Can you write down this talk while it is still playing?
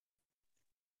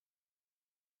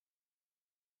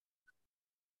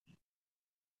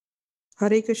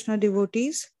Hare Krishna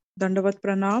devotees, Dandavat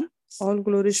Pranam, all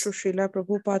glories to Srila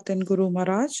Prabhupada and Guru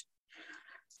Maharaj.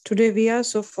 Today we are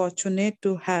so fortunate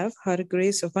to have Her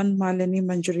Grace VANAMALINI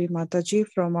MANJARI Mataji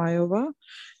from Iowa.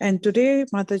 And today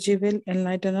Mataji will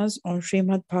enlighten us on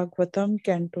Srimad Bhagvatam,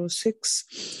 Canto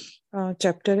 6,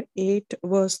 Chapter 8,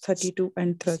 verse 32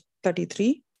 and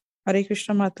 33. Hare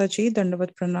Krishna Mataji,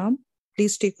 Dandavat Pranam.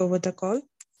 Please take over the call.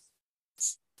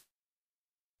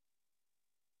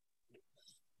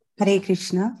 Hare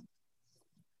Krishna.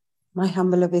 My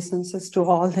humble obeisances to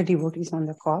all the devotees on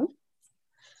the call.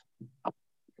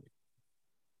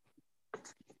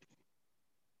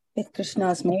 With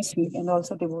Krishna's mercy and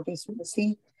also devotees to the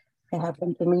sea, I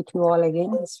happen to meet you all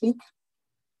again this week.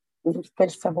 We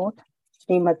discussed about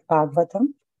Srimad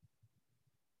Bhagvatam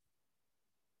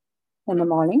in the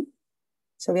morning.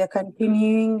 So we are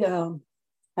continuing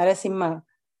Narasimha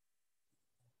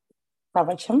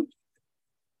Kavacham,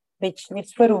 which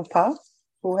Vishwarupa,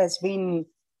 who has been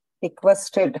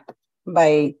requested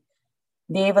by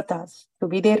Devatas to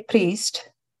be their priest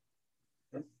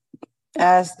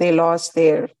as they lost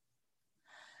their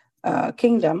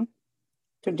kingdom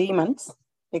to demons,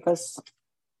 because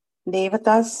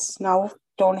Devatas now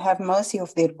don't have mercy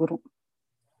of their Guru.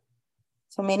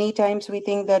 So many times we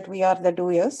think that we are the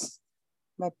doers,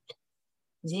 but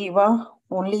Jiva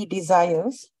only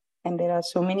desires, and there are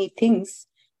so many things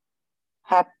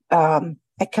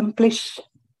accomplish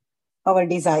our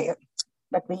desire.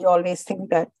 But we always think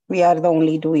that we are the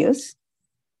only doers.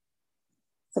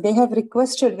 So they have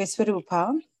requested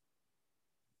Vishwarupa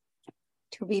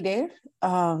to be their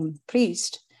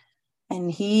priest,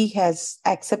 and he has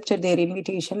accepted their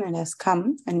invitation and has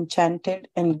come and chanted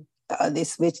and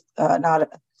this with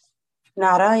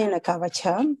Narayana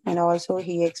Kavacha, and also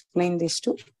he explained this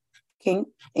to King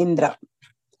Indra.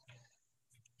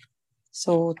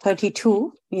 So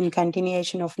 32, in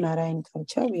continuation of Narayana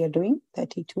Kavacha, we are doing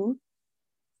 32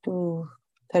 to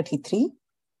 33.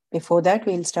 Before that,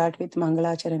 we'll start with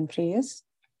Mangalacharan prayers.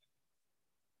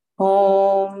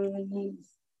 Om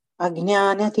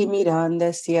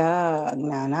Ajnanatimirandasya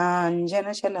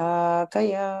Ajnananjana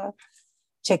Shalakaya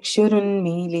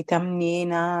Chakshurunmilitam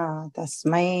Yena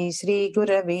Tasmai Sri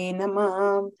Gurave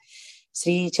Namah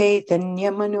Sri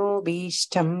Chaitanya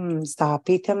Manobishtam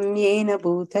Stapitam Yena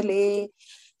Bhutale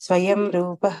Swayam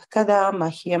Rupah Kada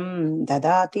Mahyam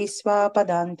Dadati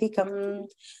Swapadantikam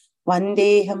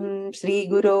Vandeham Sri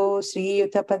Guru Sri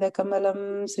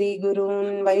Yutapadakamalam Sri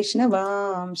Gurun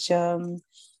Vaishnavamsham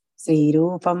Sri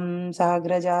Rupam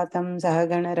Sagrajatam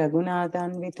Sahagana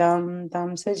Raghunathanvitam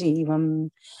Tam Sajivam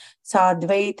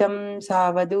Sadvaitam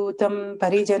Savadutam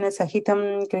Parijana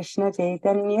Sahitam Krishna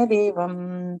Chaitanya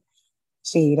Devam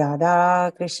Sri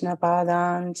Radha Krishna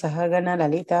Padan Sahagana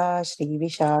Lalita Sri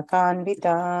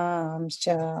Vishakhanvitam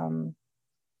Sham.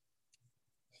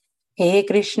 He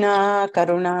Krishna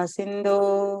Karuna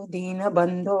Sindhu Dina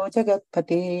Bandho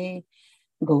Jagatpate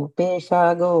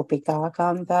Gopesha Gopika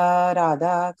Kanta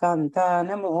Radha Kanta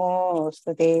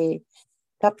Namostate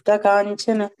Tapta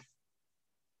Kanchana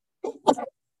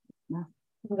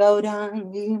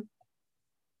Gaurangi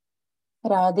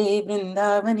Radhe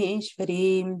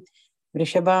Vrindavaneshwari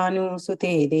Vrishabhanu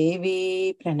Sute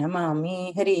Devi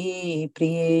Pranamami Hari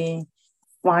Priye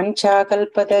Vancha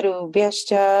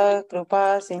kalpatarubhyascha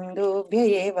kripa sindhubhya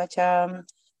eva cha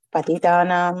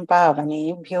patitanam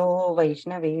pavanebhyo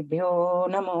vaishnavebhyo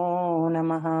namo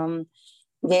namaha.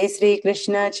 Jai Sri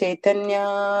Krishna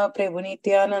Chaitanya Prabhu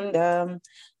Nityananda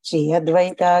Shri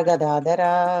Advaita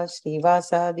Gadadhara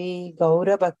Srivasadi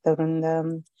Gaura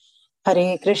Bhaktavrindam.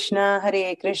 Hare Krishna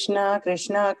Krishna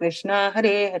Krishna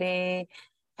Hare Hare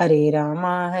Hare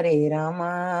Rama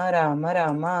Rama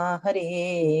Rama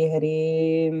Hare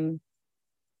Hare.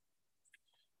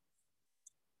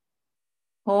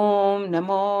 Om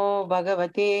Namo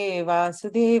Bhagavate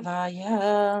Vasudevaya.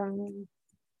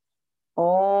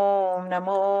 Om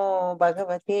Namo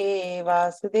Bhagavate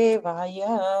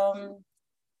Vasudevaya.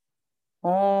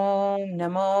 Om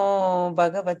Namo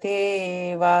Bhagavate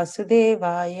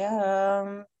Vasudevaya.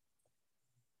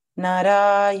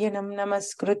 Narayanam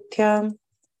Namaskrutyam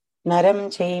Naram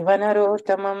Chaiva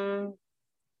Narottamam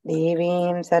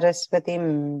Devim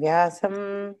Saraswatim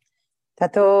Vyasam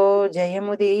Tato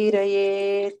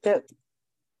Jayamudirayet.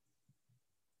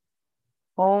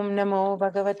 Om Namo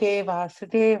Bhagavate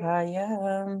Vasudevaya.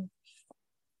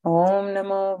 Om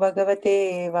Namo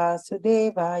Bhagavate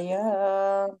Vasudevaya.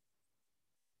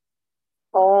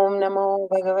 Om Namo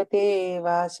Bhagavate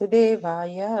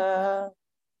Vasudevaya.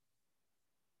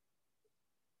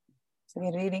 So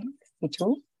we're reading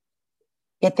Ichu.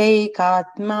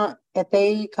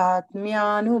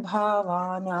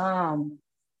 Yataikatmyanubhavanam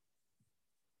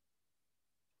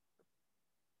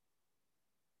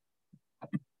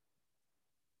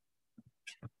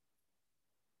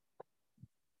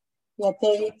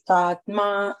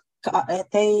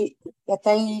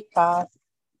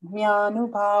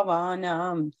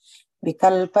यतैकात्म्यानुभावानां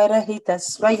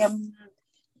विकल्परहितस्वयं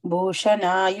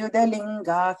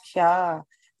भूषणायुधलिङ्गाख्या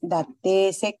दत्ते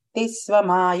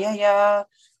शक्तिस्वमायया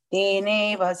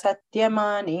तेनैव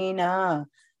सत्यमानेन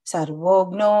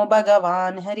सर्वोऽग्नो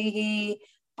भगवान् हरिः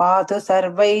पातु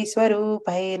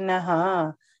सर्वैस्वरूपैर्नः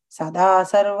सदा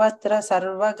सर्वत्र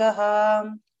सर्वगः.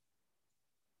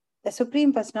 The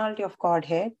Supreme Personality of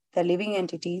Godhead, the living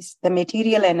entities, the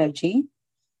material energy,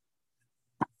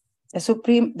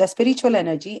 the spiritual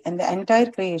energy, and the entire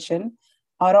creation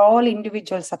are all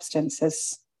individual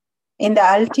substances. In the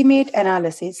ultimate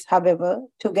analysis, however,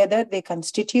 together they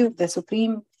constitute the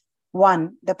Supreme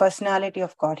One, the personality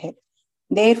of Godhead.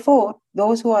 Therefore,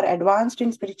 those who are advanced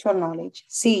in spiritual knowledge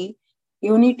see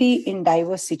unity in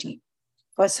diversity.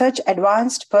 For such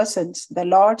advanced persons, the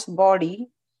Lord's bodily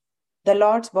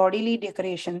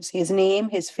decorations, his name,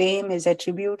 his fame, his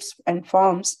attributes and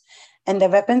forms, and the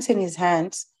weapons in his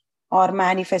hands are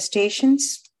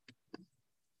manifestations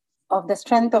of the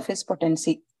strength of his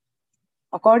potency.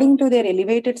 According to their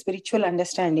elevated spiritual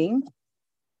understanding,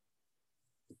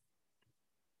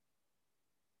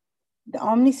 the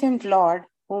omniscient Lord,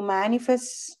 who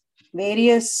manifests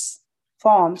various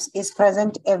forms, is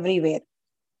present everywhere.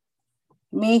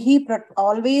 May he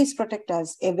always protect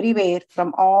us everywhere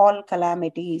from all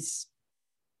calamities.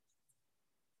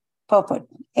 Purport.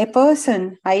 A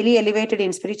person highly elevated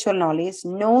in spiritual knowledge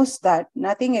knows that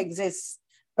nothing exists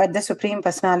but the Supreme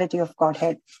Personality of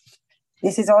Godhead.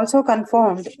 This is also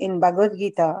confirmed in Bhagavad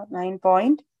Gita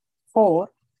 9.4,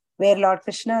 where Lord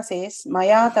Krishna says,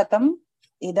 Maya tatam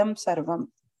idam sarvam,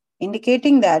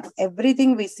 indicating that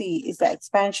everything we see is the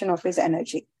expansion of his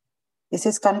energy. This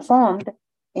is confirmed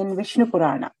in Vishnu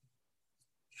Purana.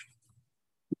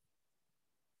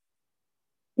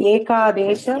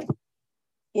 Ekadesha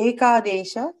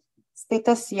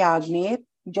stitasyagner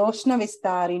joshna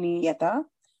vistarini yata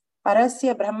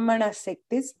parasya brahmana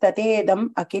siktis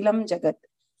tatedam akilam jagat.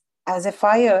 As a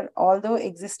fire, although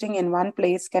existing in one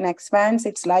place, can expand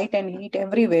its light and heat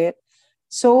everywhere,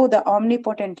 so the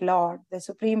omnipotent Lord, the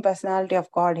Supreme Personality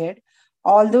of Godhead,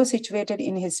 although situated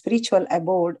in his spiritual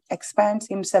abode, expands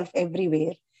himself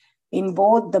everywhere, in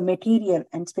both the material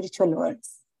and spiritual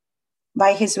worlds.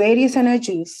 By his various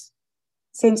energies,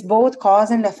 since both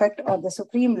cause and effect are the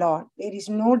Supreme Lord, there is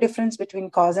no difference between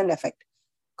cause and effect.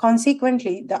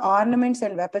 Consequently, the ornaments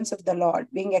and weapons of the Lord,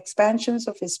 being expansions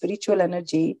of his spiritual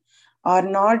energy, are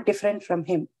not different from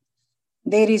him.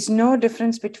 There is no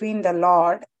difference between the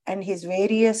Lord and his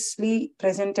variously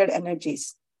presented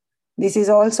energies. This is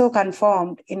also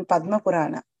confirmed in Padma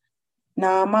Purana.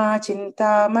 Nama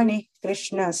Chintamani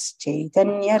Krishnas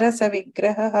Chaitanya Rasa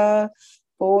Vigraha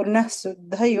Purna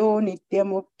Suddhayo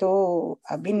Nityamukto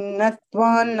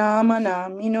Abhinnatvan Nama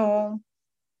Namino.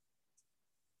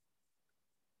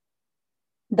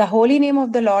 The holy name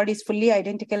of the Lord is fully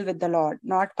identical with the Lord,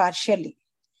 not partially.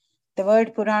 The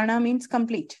word Purana means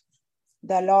complete.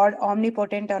 The Lord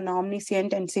omnipotent and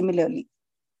omniscient, and similarly.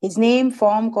 His name,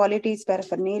 form, qualities,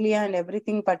 paraphernalia, and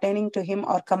everything pertaining to him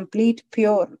are complete,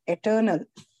 pure, eternal,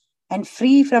 and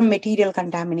free from material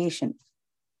contamination.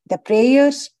 The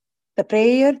prayer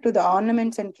to the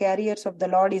ornaments and carriers of the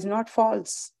Lord is not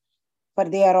false, for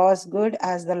they are as good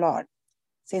as the Lord.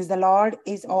 Since the Lord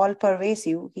is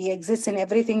all-pervasive, he exists in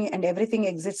everything and everything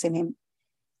exists in him.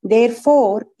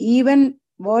 Therefore, even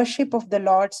worship of the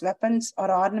Lord's weapons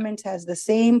or ornaments has the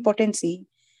same potency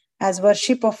as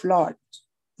worship of Lord.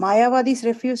 Mayavadis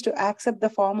refuse to accept the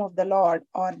form of the Lord,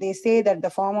 or they say that the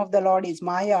form of the Lord is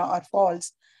Maya or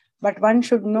false. But one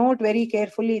should note very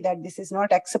carefully that this is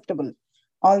not acceptable.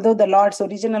 Although the Lord's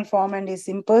original form and his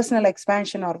impersonal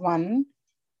expansion are one,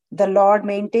 the Lord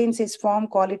maintains his form,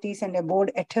 qualities, and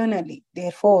abode eternally.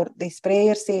 Therefore, this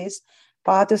prayer says,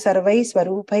 Patu sarvai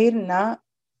swarupair na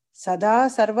sada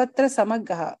sarvatra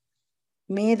samaggaha.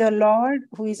 May the Lord,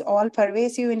 who is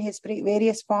all-pervasive in his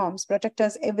various forms, protect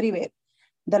us everywhere.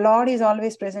 The Lord is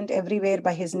always present everywhere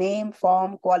by his name,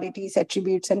 form, qualities,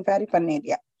 attributes, and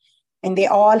paraphernalia. And they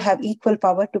all have equal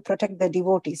power to protect the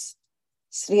devotees.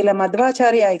 Srila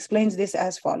Madhvacharya explains this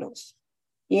as follows.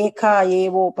 Eka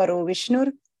evo paro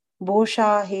vishnur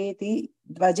bhusha heti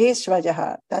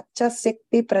dvajeshvajaha tacha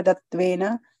sikti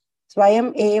pradatvena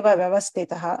swayam eva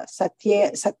vyavastitaha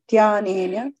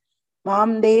satyanena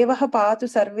mam devaha patu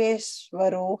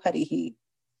sarveshvaro harihi.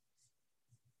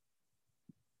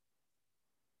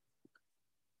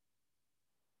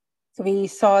 So we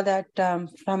saw that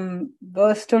from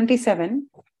verse 27,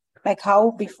 like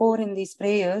how before in these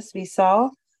prayers we saw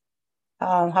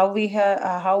how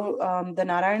the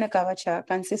Narayana Kavacha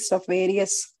consists of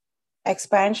various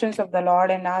expansions of the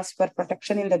Lord and ask for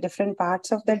protection in the different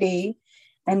parts of the day,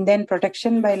 and then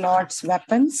protection by Lord's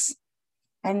weapons.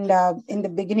 And in the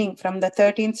beginning, from the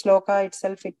 13th sloka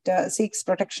itself, it seeks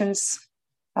protections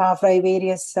by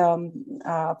various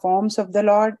forms of the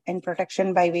Lord, and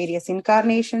protection by various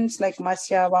incarnations like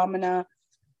Matsya, Vamana,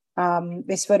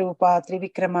 Visvarupa,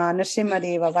 Trivikrama,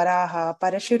 Nrsimhadeva, Varaha,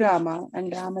 Parashurama,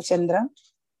 and Ramachandra.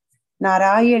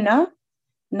 Narayana,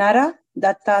 Nara,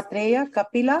 Dattatreya,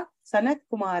 Kapila, Sanat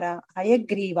Kumara,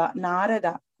 Hayagriva,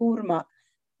 Narada, Kurma,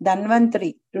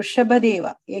 Dhanvantri,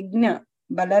 Rishabhadeva, Yajna,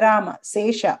 Balarama,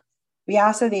 Sesha,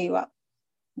 Vyasadeva,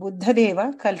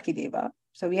 Buddhadeva, Kalkideva.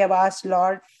 So we have asked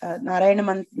Lord,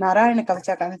 Narayana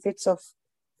Kavacha consists of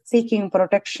seeking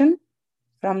protection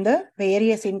from the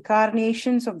various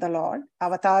incarnations of the Lord,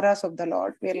 avatars of the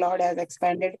Lord, where Lord has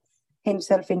expanded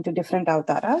himself into different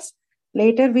avatars.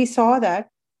 Later we saw that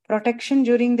protection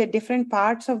during the different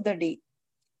parts of the day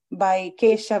by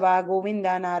Keshava,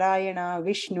 Govinda, Narayana,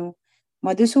 Vishnu,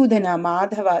 Madhusudana,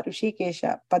 Madhava,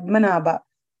 Rishikesha, Padmanabha,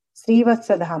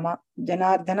 Srivatsadhama,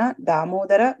 Janardana,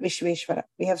 Damodara, Vishveshwara.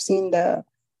 We have seen the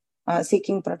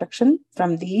seeking protection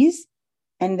from these.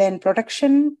 And then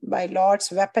protection by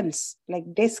Lord's weapons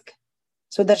like disc,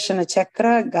 Sudarshana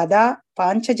Chakra, Gada,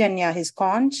 Panchajanya, his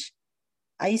conch,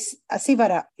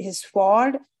 Asivara, his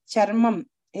sword, Charmam,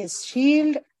 his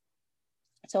shield.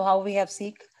 So how we have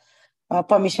seek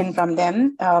permission from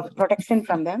them, protection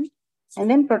from them. And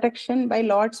then protection by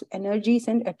Lord's energies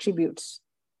and attributes,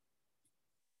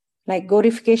 like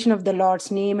glorification of the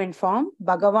Lord's name and form.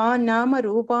 Bhagavan Nama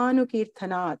Rupanu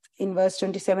Kirthanat. In verse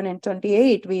 27 and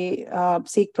 28, we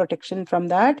seek protection from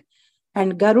that.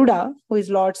 And Garuda, who is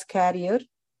Lord's carrier,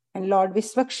 and Lord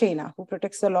Visvakshena, who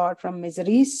protects the Lord from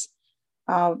miseries.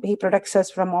 He protects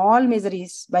us from all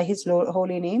miseries by his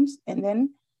holy names. And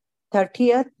then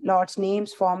 30th, Lord's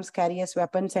names, forms, carriers,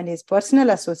 weapons, and his personal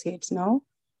associates now.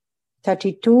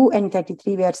 32 and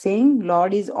 33, we are saying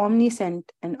Lord is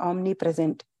omniscient and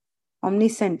omnipresent.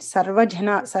 Omniscient,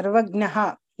 Sarvajna,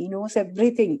 Sarvagnaha, he knows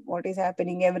everything, what is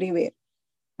happening everywhere.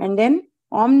 And then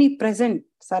omnipresent,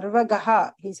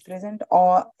 Sarvagaha, he is present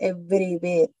all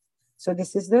everywhere. So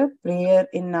this is the prayer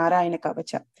in Narayana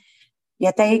Kavacha.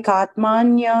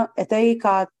 Yataikatmanya,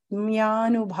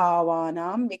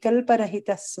 Yataikatmyanubhavanam,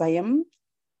 Vikalparahita Swayam,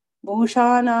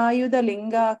 Bhushanayuda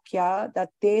Lingakya,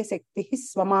 Datte Sekti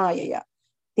Swamayaya,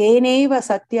 Teneva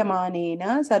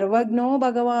Satyamanena, Sarvagno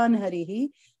Bhagavan Harihi,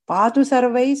 Patu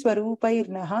Sarvai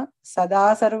Swarupairnaha,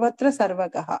 Sada Sarvatra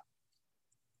Sarvagaha.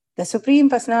 The Supreme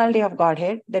Personality of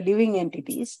Godhead, the living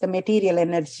entities, the material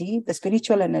energy, the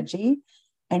spiritual energy,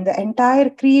 and the entire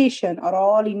creation are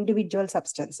all individual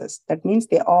substances. That means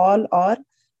they all are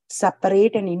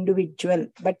separate and individual,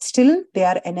 but still they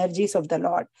are energies of the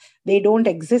Lord. They don't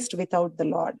exist without the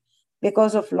Lord.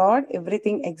 Because of Lord,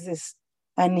 everything exists.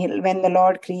 And when the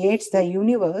Lord creates the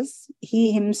universe,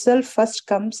 he himself first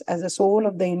comes as the soul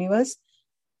of the universe.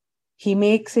 He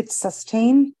makes it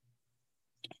sustain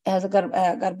as a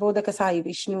Garbhodaka Sai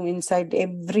Vishnu inside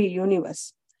every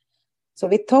universe. So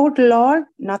without Lord,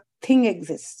 nothing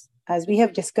exists. As we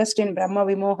have discussed in Brahma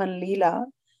Vimohan Leela,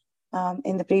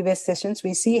 in the previous sessions,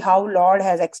 we see how Lord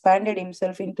has expanded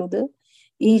himself into the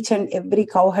each and every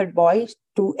cowherd boy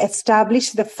to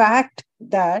establish the fact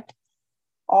that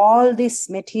all this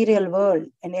material world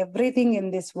and everything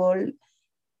in this world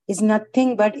is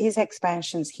nothing but his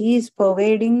expansions. He is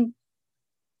pervading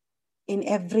in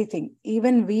everything.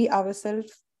 Even we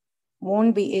ourselves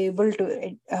won't be able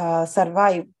to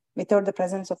survive without the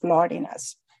presence of Lord in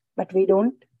us. But we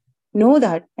don't know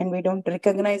that, and we don't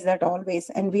recognize that always,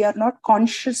 and we are not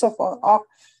conscious of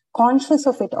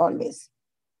it always.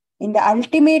 In the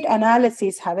ultimate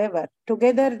analysis, however,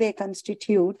 together they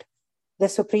constitute the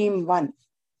Supreme One,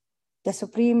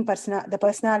 the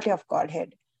personality of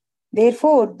Godhead.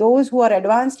 Therefore, those who are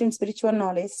advanced in spiritual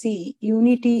knowledge see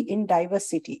unity in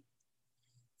diversity.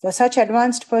 For such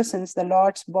advanced persons, the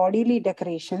Lord's bodily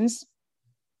decorations,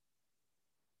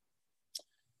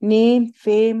 name,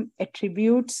 fame,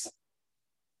 attributes,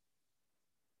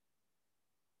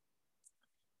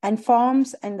 and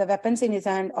forms, and the weapons in his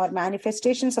hand are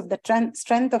manifestations of the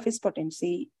strength of his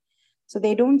potency. So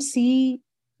they don't see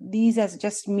these as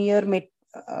just mere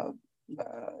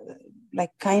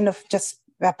like kind of just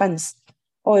weapons.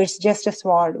 Oh, it's just a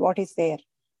sword. What is there?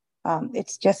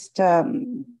 It's just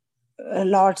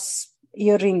Lord's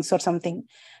earrings or something.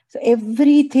 So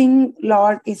everything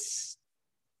Lord is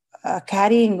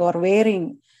carrying or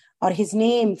wearing, or his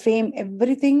name, fame,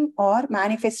 everything are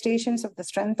manifestations of the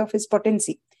strength of his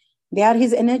potency. They are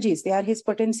his energies, they are his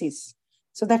potencies.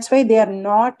 So that's why they are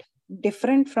not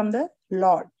different from the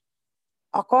Lord.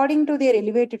 according to their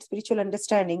elevated spiritual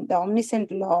understanding, the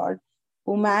omniscient Lord,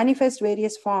 who manifests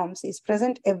various forms, is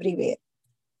present everywhere.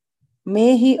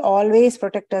 May he always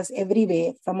protect us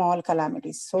everywhere from all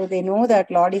calamities. So they know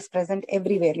that Lord is present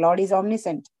everywhere. Lord is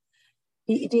omniscient.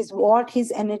 It is what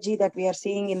his energy that we are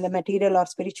seeing in the material or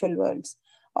spiritual worlds,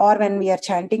 or when we are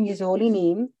chanting his holy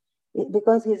name,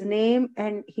 because his name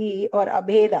and he or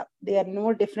Abheda, there are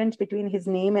no difference between his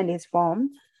name and his form.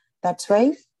 That's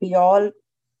why we all,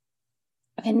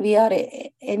 when we are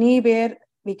anywhere,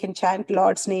 we can chant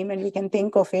Lord's name and we can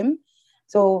think of him.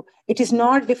 So it is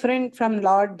not different from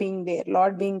Lord being there,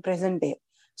 Lord being present there.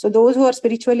 So those who are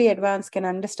spiritually advanced can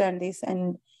understand this,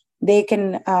 and they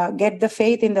can get the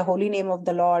faith in the holy name of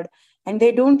the Lord, and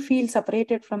they don't feel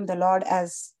separated from the Lord.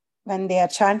 As when they are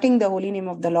chanting the holy name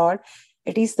of the Lord,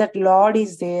 it is that Lord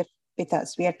is there with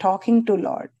us. We are talking to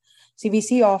Lord. See, we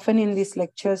see often in these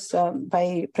lectures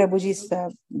by Prabhuji's,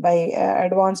 by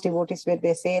advanced devotees, where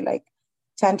they say like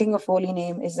chanting of holy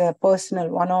name is a personal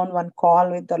one-on-one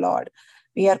call with the Lord.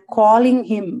 We are calling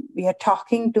him, we are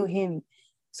talking to him.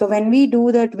 So when we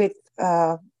do that with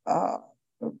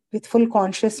full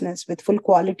consciousness, with full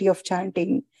quality of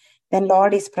chanting, then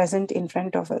Lord is present in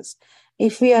front of us.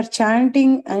 If we are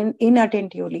chanting and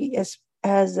inattentively, as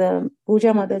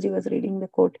Pooja Mataji was reading the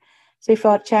quote, so if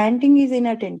our chanting is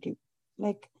inattentive,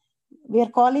 like we are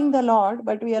calling the Lord,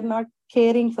 but we are not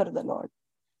caring for the Lord.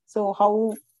 So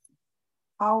how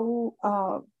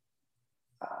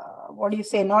what do you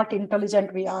say, not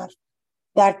intelligent we are,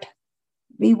 that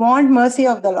we want mercy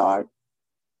of the Lord.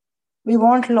 We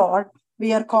want Lord.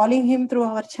 We are calling him through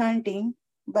our chanting,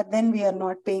 but then we are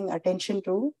not paying attention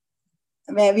to,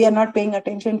 where we are not paying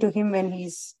attention to him when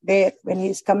he's there, when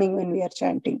he's coming, when we are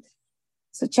chanting.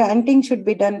 So chanting should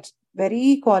be done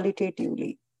very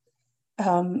qualitatively.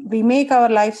 We make our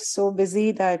lives so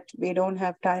busy that we don't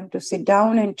have time to sit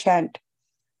down and chant.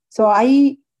 So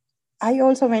I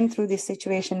also went through this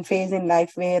phase in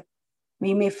life where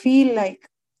we may feel like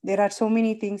there are so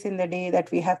many things in the day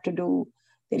that we have to do.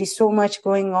 There is so much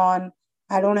going on.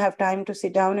 I don't have time to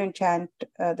sit down and chant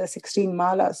the 16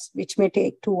 malas, which may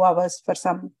take 2 hours for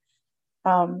some.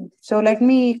 So let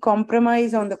me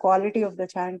compromise on the quality of the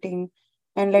chanting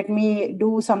and let me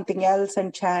do something else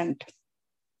and chant.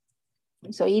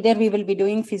 So either we will be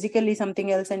doing physically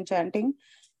something else and chanting,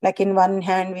 like in one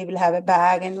hand we will have a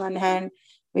bag, in one hand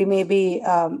we may be,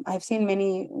 I've seen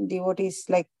many devotees,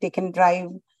 like they can drive,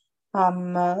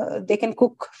 they can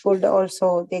cook food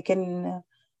also, they can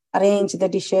arrange the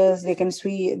dishes, they can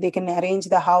sweep, they can arrange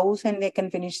the house, and they can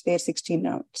finish their 16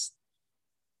 notes.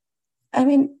 I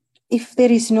mean, if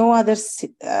there is no other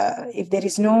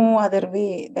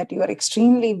way, that you are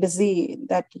extremely busy,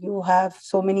 that you have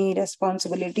so many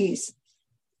responsibilities,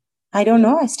 I don't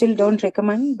know, I still don't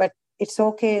recommend, but it's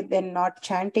okay then not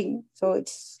chanting. So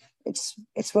it's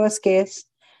worst case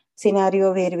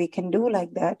scenario where we can do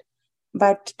like that.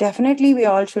 But definitely we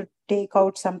all should take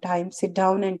out some time, sit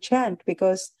down and chant,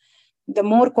 because the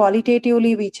more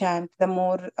qualitatively we chant, the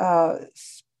more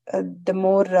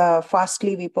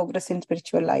fastly we progress in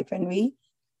spiritual life, and we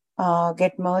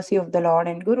get mercy of the Lord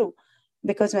and Guru.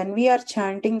 Because when we are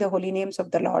chanting the holy names of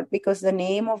the Lord, because the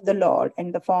name of the Lord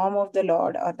and the form of the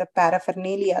Lord, or the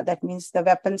paraphernalia, that means the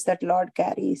weapons that Lord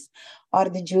carries, or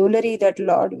the jewelry that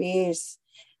Lord wears,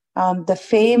 the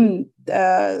fame,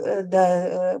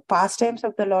 the pastimes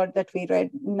of the Lord that we read,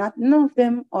 none of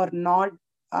them are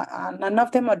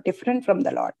different from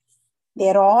the Lord.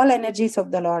 They are all energies of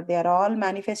the Lord. They are all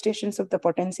manifestations of the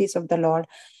potencies of the Lord,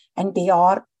 and they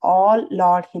are all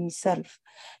Lord himself.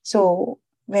 So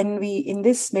when we, in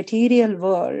this material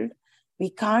world, we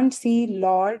can't see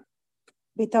Lord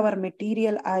with our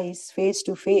material eyes face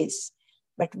to face,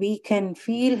 but we can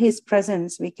feel his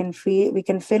presence. We can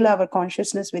fill our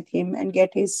consciousness with him and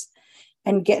take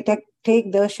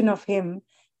darshan of him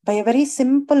by a very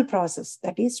simple process,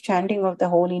 that is chanting of the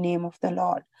holy name of the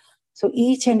Lord. So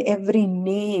each and every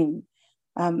name,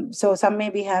 so some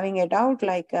may be having a doubt,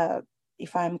 like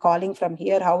if I'm calling from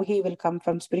here, how he will come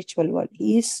from spiritual world?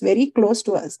 He is very close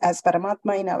to us as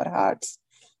Paramatma in our hearts.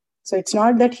 So it's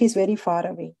not that he's very far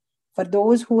away. For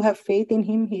those who have faith in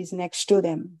him, he's next to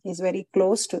them. He's very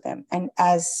close to them. And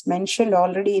as mentioned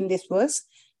already in this verse,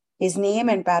 his name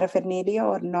and paraphernalia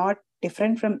are not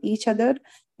different from each other.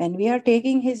 When we are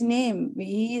taking his name,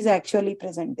 he is actually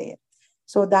present there.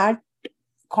 So that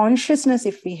consciousness,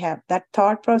 if we have, that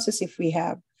thought process, if we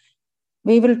have,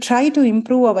 we will try to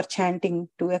improve our chanting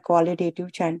to a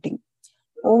qualitative chanting.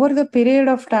 Over the period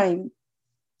of time,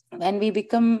 when we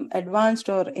become advanced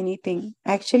or anything,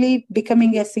 actually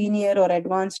becoming a senior or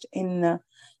advanced in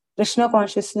Krishna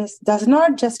consciousness does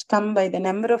not just come by the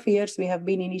number of years we have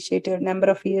been initiated, number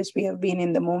of years we have been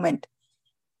in the movement.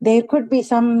 There could be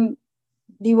some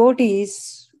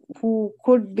devotees who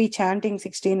could be chanting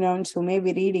 16 rounds, who may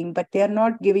be reading, but they are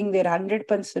not giving their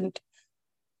 100%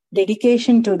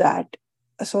 dedication to that.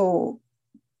 So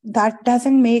that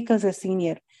doesn't make us a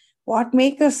senior. What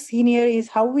makes us senior is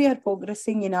how we are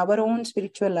progressing in our own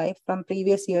spiritual life from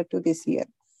previous year to this year.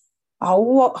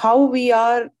 How we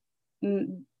are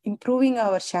improving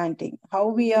our chanting, how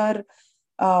we are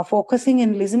focusing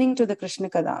and listening to the Krishna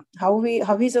Kada, how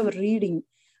is our reading,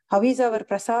 how is our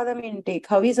prasadam intake,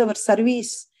 how is our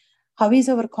service, how is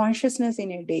our consciousness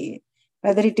in a day,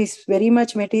 whether it is very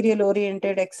much material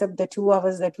oriented except the 2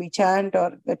 hours that we chant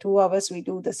or the 2 hours we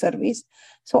do the service.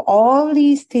 So all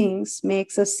these things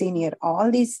makes us senior. All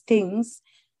these things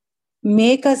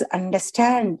make us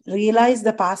understand, realize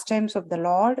the pastimes of the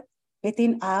Lord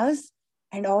within us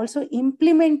and also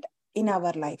implement in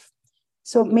our life.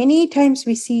 So many times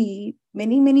we see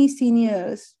many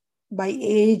seniors by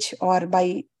age or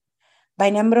by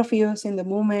number of years in the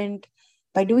movement,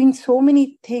 by doing so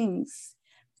many things,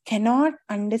 cannot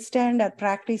understand or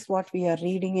practice what we are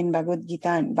reading in Bhagavad Gita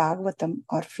and Bhagavatam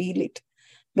or feel it,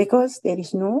 because there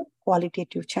is no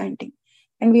qualitative chanting.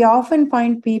 And we often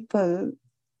find people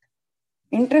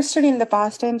interested in the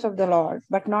pastimes of the Lord,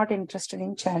 but not interested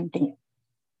in chanting.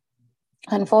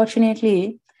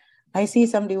 Unfortunately, I see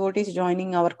some devotees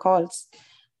joining our calls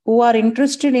who are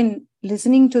interested in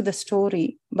listening to the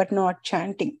story, but not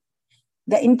chanting.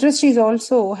 The interest is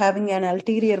also having an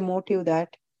ulterior motive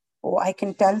that, oh, I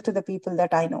can tell to the people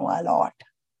that I know a lot.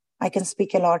 I can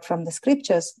speak a lot from the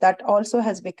scriptures. That also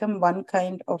has become one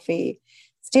kind of a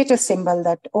status symbol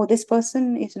that, oh, this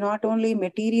person is not only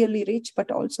materially rich,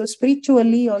 but also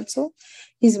spiritually also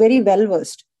he's very well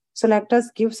versed. So let us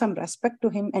give some respect to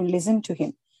him and listen to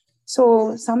him.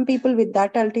 So some people with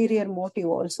that ulterior motive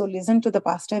also listen to the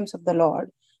pastimes of the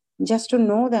Lord just to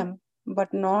know them,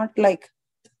 but not like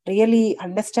really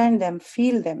understand them,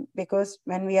 feel them. Because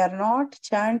when we are not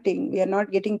chanting, we are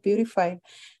not getting purified.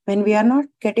 When we are not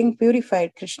getting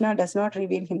purified, Krishna does not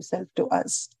reveal himself to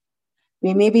us.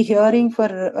 We may be hearing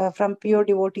from pure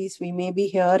devotees, we may be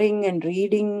hearing and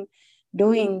reading,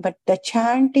 doing, but the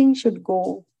chanting should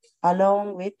go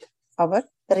along with our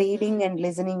reading and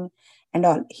listening and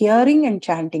all. Hearing and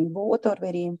chanting, both are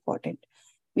very important.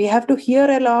 We have to hear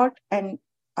a lot, and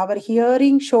our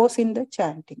hearing shows in the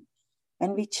chanting.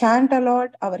 When we chant a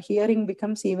lot, our hearing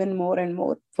becomes even more and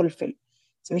more fulfilled.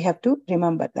 So we have to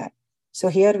remember that. So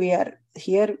here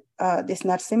this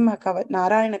Narayana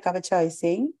Kavacha is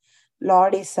saying,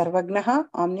 Lord is Sarvagnaha,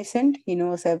 omniscient, he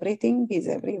knows everything, he is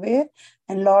everywhere.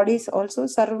 And Lord is also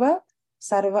Sarvagaha,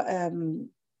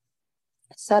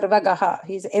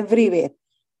 he is everywhere.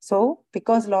 So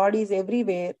because Lord is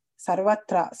everywhere,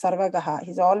 Sarvatra, Sarvagaha,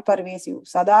 he is all pervasive.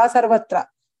 Sada Sarvatra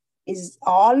is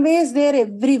always there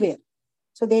everywhere.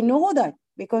 So they know that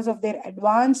because of their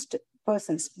advanced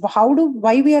persons.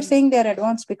 Why we are saying they are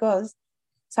advanced? Because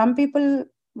some people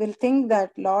will think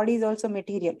that Lord is also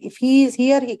material. If he is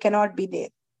here, he cannot be there.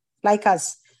 Like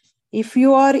us. If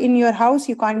you are in your house,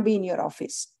 you can't be in your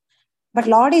office. But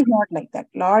Lord is not like that.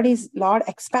 Lord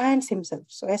expands himself.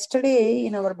 So yesterday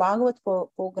in our Bhagavat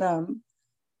program,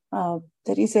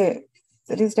 there is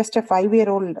just a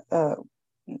 5-year-old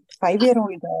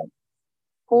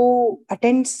who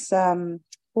attends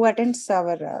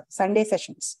our Sunday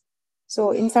sessions.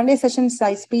 So in Sunday sessions,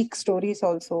 I speak stories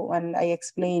also, and I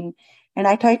explain, and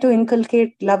I try to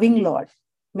inculcate loving Lord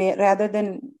rather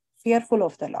than fearful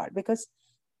of the Lord, because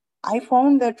I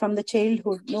found that from the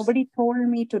childhood, nobody told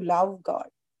me to love God.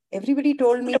 Everybody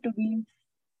told me to be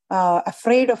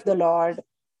afraid of the Lord.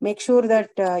 Make sure that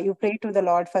you pray to the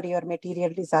Lord for your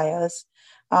material desires.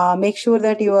 Make sure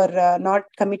that you are not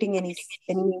committing any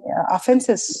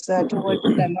offenses towards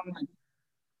the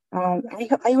Lord.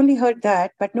 I only heard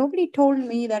that, but nobody told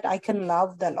me that I can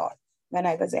love the Lord when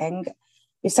I was young.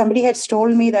 If somebody had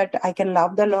told me that I can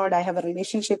love the Lord, I have a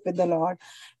relationship with the Lord,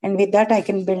 and with that I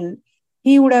can build,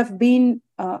 he would have been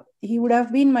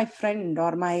my friend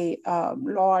or my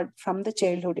Lord from the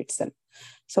childhood itself.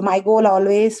 So my goal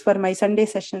always for my Sunday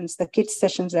sessions, the kids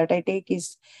sessions that I take,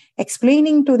 is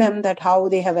explaining to them that how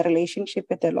they have a relationship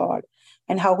with the Lord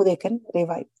and how they can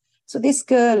revive. So this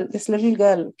little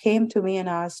girl came to me and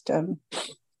asked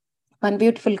one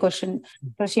beautiful question.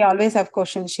 So she always have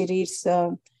questions. She reads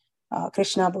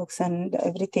Krishna books and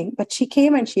everything. But she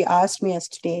came and she asked me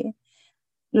yesterday,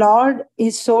 Lord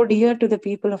is so dear to the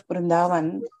people of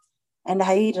Vrindavan. And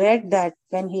I read that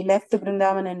when he left the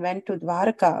Vrindavan and went to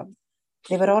Dwarka,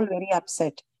 they were all very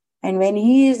upset. And when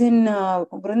he is in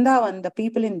Vrindavan, the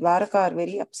people in Dwaraka are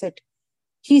very upset.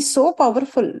 He's so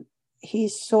powerful.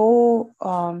 He's so,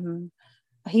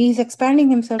 he's expanding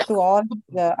himself to all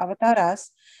the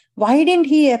avatars. Why didn't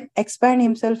he expand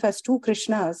himself as two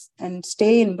Krishnas and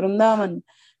stay in Vrindavan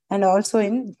and also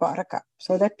in Dwaraka,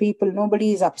 so that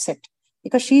nobody is upset?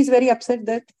 Because she's very upset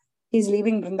that he's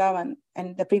leaving Vrindavan,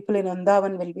 and the people in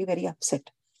Vrindavan will be very upset.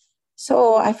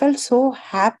 So I felt so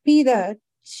happy that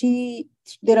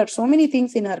there are so many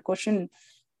things in her question,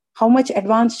 how much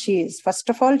advanced she is. First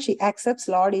of all, she accepts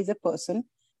Lord is a person,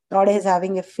 Lord is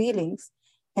having a feelings,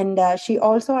 and she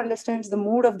also understands the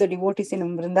mood of the devotees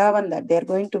in Vrindavan, that they're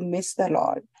going to miss the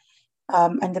Lord.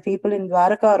 And the people in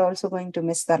Dwaraka are also going to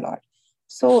miss the Lord.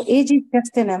 So age is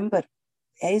just a number.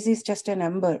 Age is just a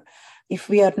number. If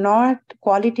we are not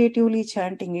qualitatively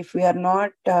chanting, if we are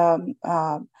not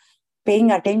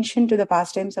paying attention to the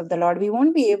pastimes of the Lord, we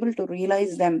won't be able to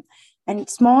realize them. And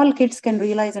small kids can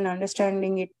realize and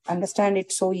understand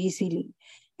it so easily.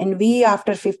 And we,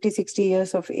 after 50, 60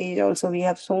 years of age, also, we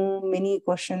have so many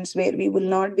questions where we will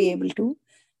not be able to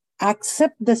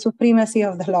accept the supremacy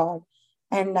of the Lord.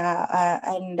 And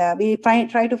we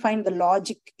try to find the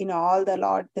logic in all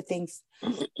the things.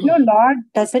 Lord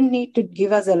doesn't need to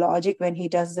give us a logic when he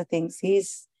does the things. He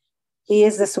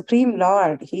is the supreme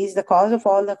Lord. He is the cause of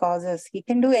all the causes. He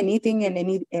can do anything and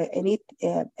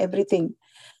everything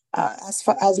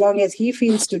as long as he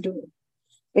feels to do it.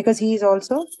 Because he is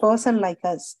also person like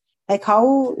us. Like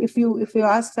how if you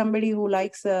ask somebody who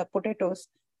likes potatoes,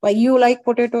 why you like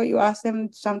potato, you ask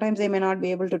them, sometimes they may not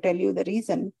be able to tell you the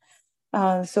reason.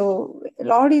 So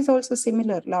Lord is also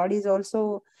similar. Lord is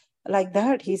also like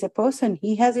that. He's a person.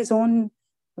 He has his own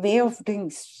way of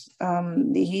things.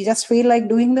 He just feel like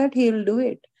doing that, he will do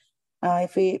it.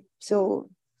 If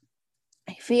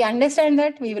we understand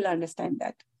that, we will understand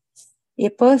that. A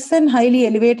person highly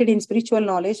elevated in spiritual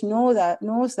knowledge knows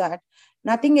that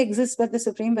nothing exists but the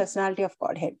Supreme Personality of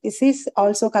Godhead. This is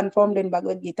also confirmed in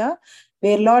Bhagavad Gita,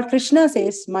 where Lord Krishna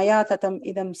says, Maya tatam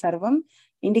idam sarvam,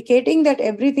 indicating that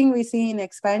everything we see in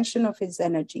expansion of his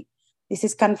energy. This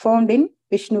is confirmed in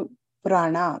Vishnu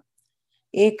Purana.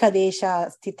 Ekadesha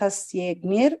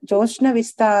sthitasyegnir joshna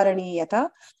vistaraniyata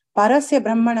parasya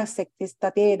brahmana sektis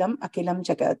tatedam akilam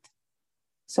jagat.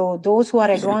 So those who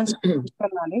are advanced in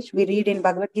knowledge, we read in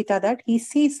Bhagavad Gita that he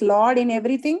sees Lord in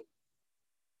everything.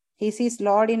 He sees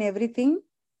Lord in everything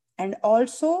and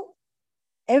also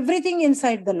everything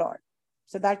inside the Lord.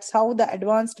 So that's how the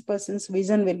advanced person's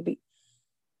vision will be.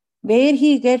 Where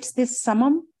he gets this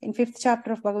samam, in 5th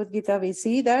chapter of Bhagavad Gita, we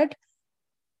see that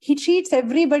he treats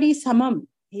everybody samam.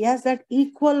 He has that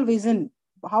equal vision.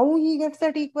 How he gets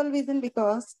that equal vision?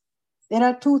 Because there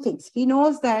are two things. He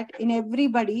knows that in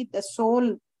everybody, the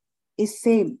soul is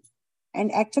same.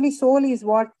 And actually soul is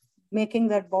what making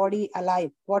that body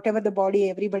alive. Whatever the body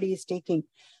everybody is taking.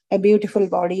 A beautiful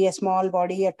body, a small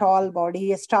body, a tall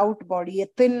body, a stout body, a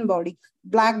thin body,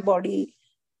 black body,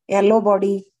 yellow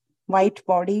body, white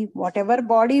body. Whatever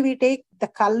body we take, the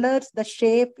colors, the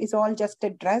shape is all just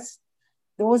a dress.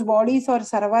 Those bodies are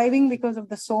surviving because of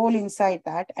the soul inside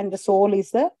that. And the soul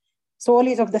is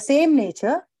of the same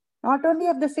nature. Not only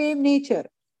of the same nature.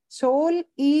 Soul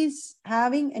is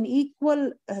having an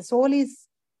equal, soul is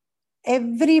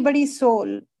everybody's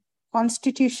soul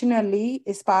constitutionally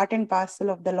is part and parcel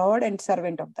of the Lord and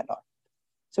servant of the Lord.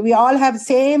 So we all have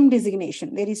same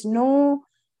designation. There is no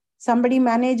somebody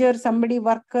manager, somebody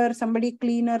worker, somebody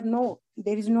cleaner. No,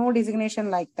 there is no designation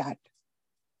like that.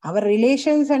 Our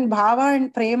relations and bhava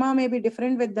and prema may be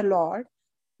different with the Lord,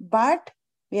 but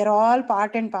we are all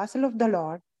part and parcel of the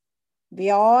Lord. We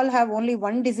all have only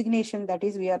one designation, that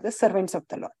is, we are the servants of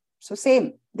the Lord. So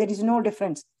same, there is no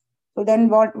difference. So then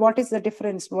what is the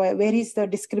difference? Where is the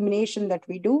discrimination that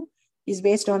we do is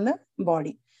based on the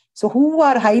body. So who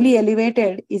are highly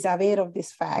elevated is aware of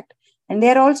this fact. And they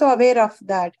are also aware of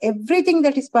that everything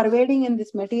that is pervading in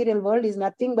this material world is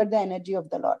nothing but the energy of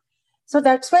the Lord. So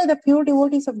that's why the pure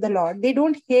devotees of the Lord, they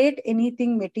don't hate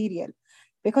anything material,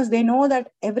 because they know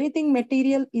that everything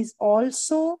material is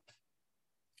also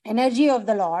energy of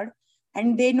the Lord,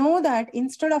 and they know that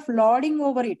instead of lording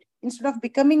over it, instead of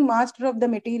becoming master of the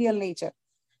material nature,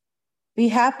 we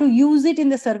have to use it in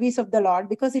the service of the Lord,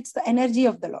 because it's the energy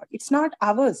of the Lord. It's not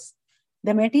ours.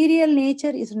 The material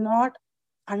nature is not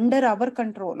under our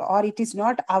control, or it is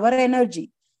not our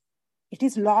energy. It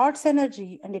is Lord's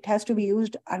energy, and it has to be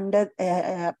used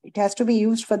it has to be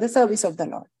used for the service of the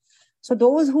Lord. So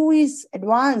those who is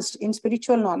advanced in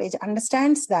spiritual knowledge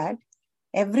understands that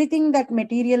everything that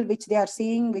material which they are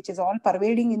seeing, which is all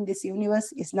pervading in this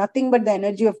universe, is nothing but the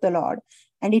energy of the Lord.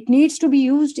 And it needs to be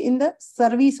used in the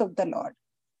service of the Lord.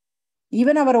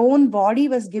 Even our own body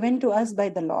was given to us by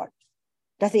the Lord.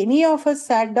 Does any of us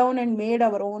sat down and made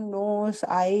our own nose,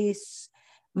 eyes,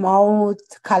 mouth,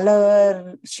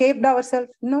 color, shaped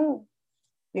ourselves? No.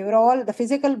 We were all, the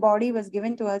physical body was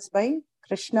given to us by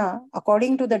Krishna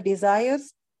according to the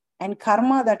desires and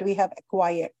karma that we have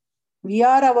acquired. We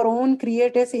are our own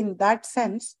creators in that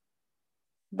sense,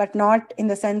 but not in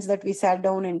the sense that we sat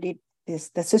down and did this.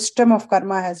 The system of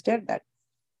karma has done that.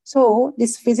 So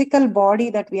this physical body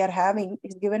that we are having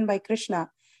is given by Krishna.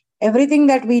 Everything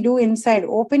that we do inside,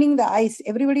 opening the eyes,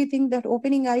 everybody thinks that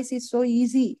opening eyes is so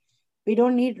easy. We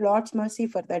don't need Lord's mercy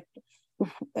for that.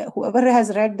 Whoever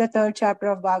has read the 3rd chapter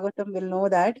of Bhagavatam will know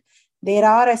that there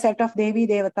are a set of Devi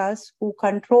Devatas who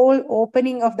control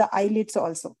opening of the eyelids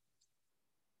also.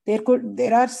 There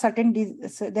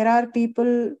are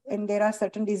people and there are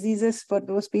certain diseases for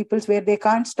those people where they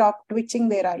can't stop twitching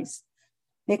their eyes.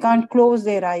 They can't close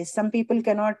their eyes. Some people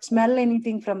cannot smell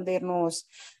anything from their nose.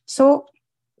 So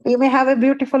we may have a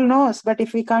beautiful nose, but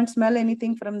if we can't smell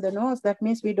anything from the nose, that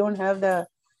means we don't have the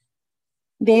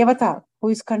Devata who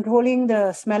is controlling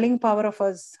the smelling power of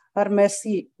us, or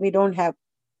mercy. We don't have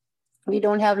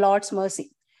Lord's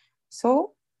mercy.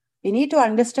 So we need to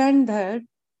understand that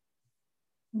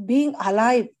being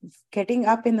alive, getting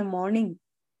up in the morning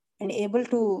and able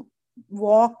to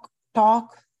walk,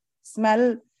 talk,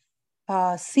 smell,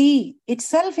 see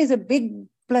itself is a big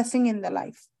blessing in the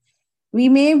life. We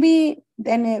may be,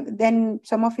 then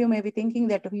some of you may be thinking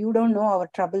that you don't know our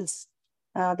troubles,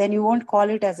 then you won't call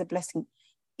it as a blessing.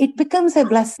 It becomes a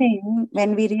blessing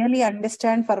when we really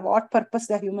understand for what purpose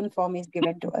the human form is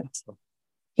given to us.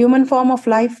 Human form of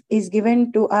life is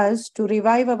given to us to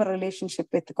revive our relationship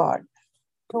with God,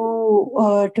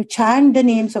 to chant the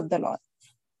names of the Lord.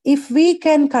 If we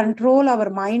can control our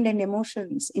mind and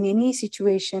emotions in any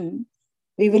situation,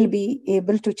 we will be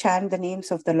able to chant the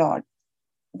names of the Lord.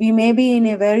 We may be in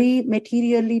a very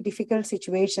materially difficult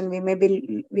situation. We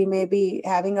may be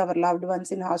having our loved ones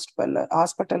in hospital,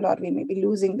 or we may be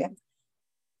losing them.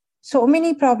 So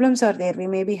many problems are there. We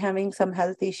may be having some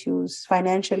health issues,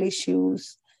 financial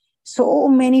issues, so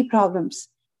many problems.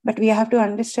 But we have to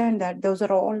understand that those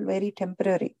are all very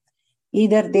temporary.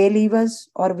 Either they leave us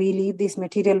or we leave this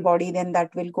material body, then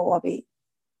that will go away.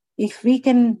 If we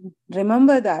can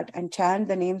remember that and chant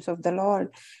the names of the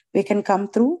Lord, we can come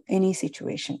through any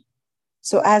situation.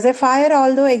 So as a fire,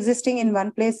 although existing in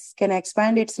one place, can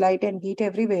expand its light and heat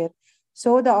everywhere,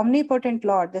 so the omnipotent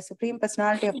Lord, the Supreme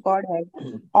Personality of Godhead,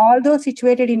 although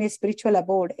situated in his spiritual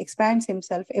abode, expands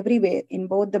himself everywhere in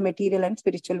both the material and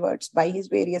spiritual worlds by his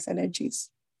various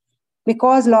energies.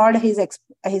 Because Lord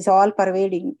is all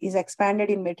pervading, is expanded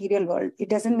in material world, it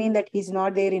doesn't mean that he's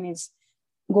not there in his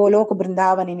Golok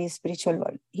Vrindavan, in his spiritual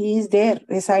world. He is there,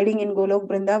 residing in Golok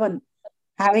Vrindavan,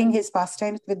 having his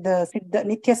pastimes with the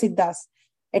Nitya Siddhas,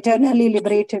 eternally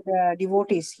liberated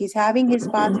devotees. He's having his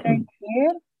pastimes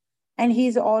there, and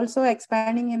he's also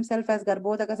expanding himself as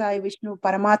Garbhodaka Sai Vishnu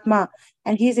Paramatma,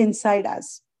 and he's inside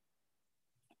us.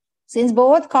 Since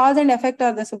both cause and effect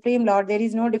are the Supreme Lord, there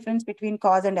is no difference between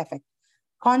cause and effect.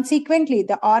 Consequently,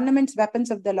 the ornaments,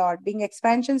 weapons of the Lord, being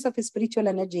expansions of his spiritual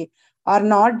energy, are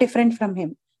not different from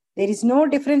him. There is no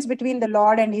difference between the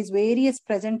Lord and his various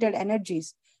presented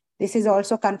energies. This is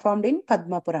also confirmed in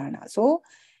Padma Purana. So,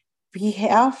 we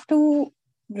have to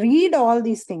read all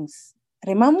these things,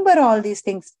 remember all these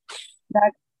things,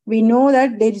 that we know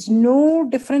that there is no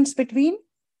difference between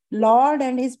Lord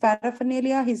and his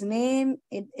paraphernalia, his name,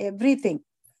 everything.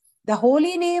 The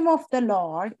holy name of the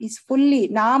Lord is fully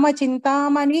Nama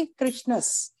Chintamani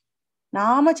Krishna's.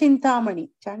 Nama Chintamani.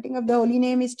 Chanting of the holy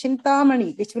name is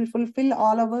Chintamani, which will fulfill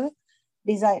all our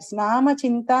desires. Nama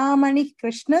Chintamani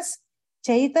Krishna's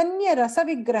Chaitanya Rasa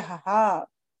Vigraha.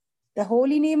 The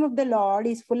holy name of the Lord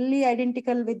is fully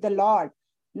identical with the Lord,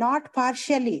 not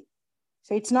partially.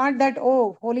 So it's not that,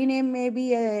 holy name may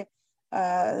be a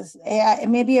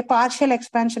partial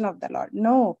expansion of the Lord.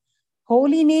 No.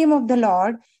 Holy name of the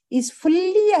Lord is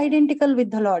fully identical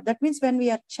with the Lord. That means when we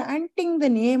are chanting the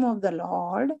name of the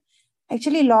Lord,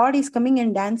 actually Lord is coming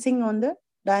and dancing on our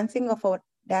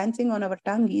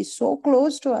tongue. He is so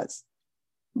close to us.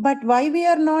 But why we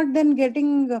are not then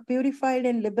getting purified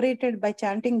and liberated by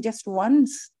chanting just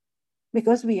once?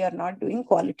 Because we are not doing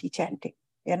quality chanting.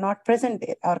 We are not present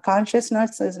there. Our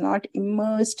consciousness is not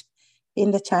immersed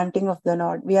in the chanting of the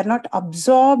Lord. We are not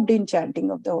absorbed in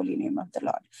chanting of the holy name of the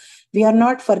Lord. We are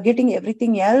not forgetting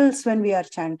everything else when we are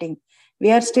chanting. We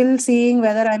are still seeing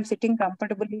whether I'm sitting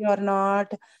comfortably or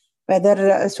not,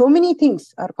 whether so many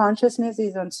things. Our consciousness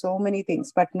is on so many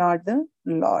things, but not the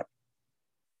Lord.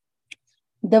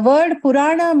 The word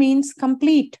Purana means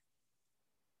complete.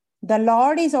 The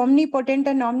Lord is omnipotent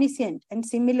and omniscient, and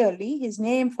similarly, his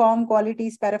name, form,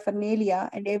 qualities, paraphernalia,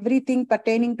 and everything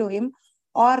pertaining to him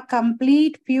are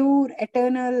complete, pure,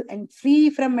 eternal, and free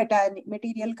from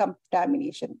material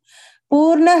contamination.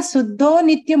 Purna Suddho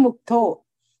Nitya Mukto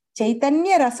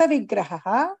Chaitanya Rasa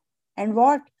Vigraha. And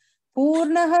what?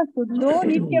 Purnaha Suddho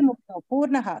Nitya Mukto.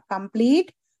 Purnaha,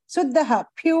 complete, Suddhaha,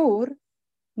 pure,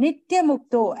 Nitya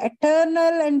Mukto,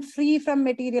 eternal and free from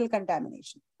material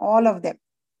contamination. All of them.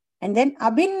 And then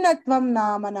Abhinnatvam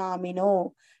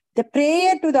Namanamino. The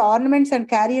prayer to the ornaments and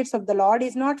carriers of the Lord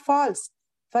is not false,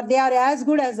 for they are as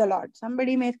good as the Lord.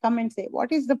 Somebody may come and say,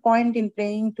 what is the point in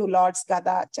praying to Lord's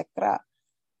Gada, Chakra,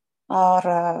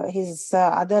 or his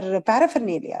other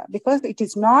paraphernalia? Because it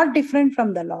is not different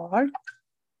from the Lord.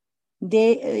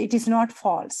 It is not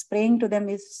false. Praying to them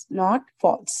is not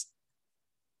false.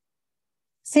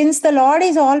 Since the Lord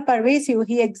is all pervasive,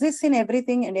 he exists in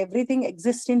everything and everything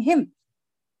exists in him.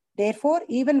 Therefore,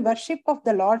 even worship of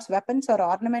the Lord's weapons or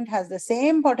ornament has the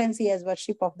same potency as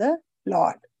worship of the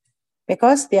Lord,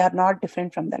 because they are not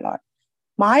different from the Lord.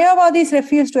 Mayavadis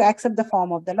refuse to accept the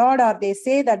form of the Lord, or they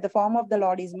say that the form of the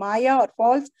Lord is Maya or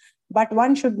false, but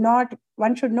one should note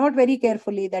very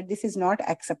carefully that this is not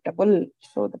acceptable.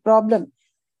 So the problem,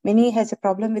 many has a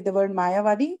problem with the word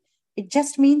Mayavadi. It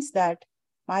just means that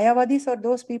Mayavadis are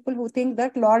those people who think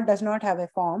that Lord does not have a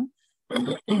form.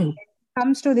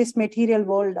 Comes to this material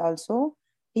world also,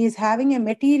 he is having a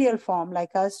material form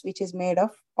like us, which is made of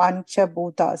pancha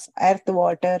bhutas, earth,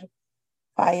 water,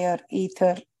 fire,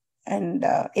 ether, and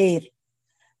air.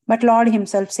 But Lord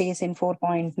himself says in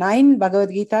 4.9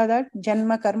 Bhagavad Gita that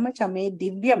Janma Karma Chame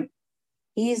Divyam.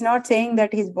 He is not saying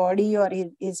that his body or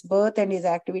his birth and his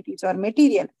activities are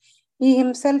material. He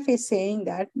himself is saying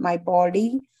that my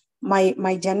body, my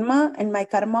Janma and my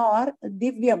Karma are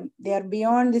Divyam. They are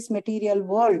beyond this material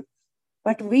world.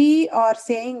 But we are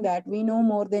saying that we know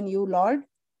more than you, Lord.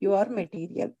 You are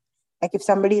material. Like if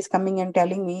somebody is coming and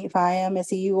telling me, if I am a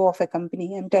CEO of a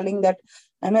company, I'm telling that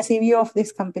I'm a CEO of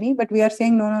this company, but we are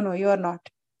saying, no, you are not.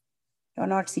 You are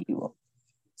not CEO.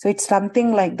 So it's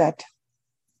something like that.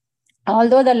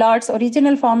 Although the Lord's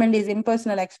original form and his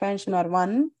impersonal expansion are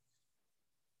one,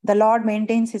 the Lord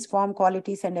maintains his form,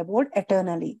 qualities, and abode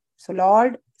eternally. So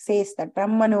Lord says that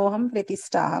Brahmanoham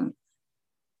Pratistaham.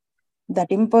 That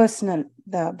impersonal,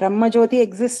 the Brahma Jyoti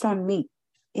exists on me.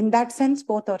 In that sense,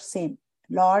 both are same.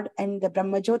 Lord and the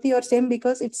Brahma Jyoti are same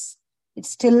because it's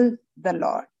still the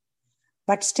Lord.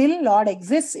 But still, Lord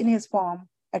exists in his form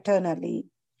eternally.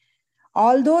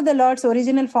 Although the Lord's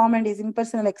original form and his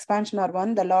impersonal expansion are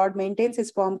one, the Lord maintains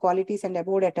his form, qualities, and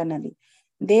abode eternally.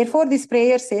 Therefore, this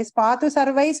prayer says, Patu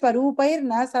sarvai swarupair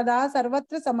na sada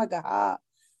sarvatra samagaha.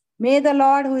 May the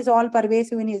Lord, who is all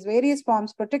pervasive in his various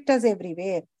forms, protect us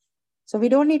everywhere. So we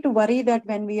don't need to worry that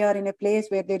when we are in a place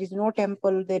where there is no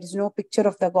temple, there is no picture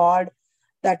of the God,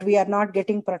 that we are not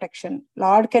getting protection.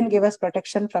 Lord can give us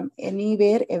protection from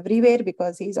anywhere, everywhere,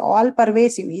 because he's all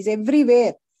pervasive. He's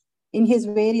everywhere in his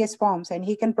various forms, and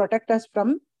he can protect us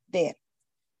from there.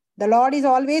 The Lord is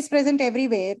always present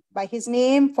everywhere by his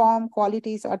name, form,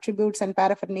 qualities, attributes, and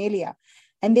paraphernalia.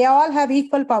 And they all have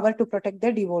equal power to protect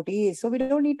their devotees. So we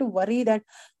don't need to worry that,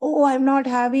 I'm not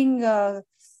having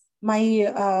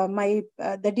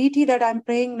the deity that I'm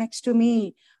praying next to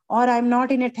me, or I'm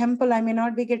not in a temple, I may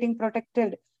not be getting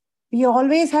protected. We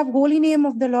always have holy name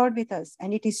of the Lord with us,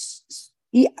 and it is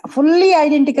fully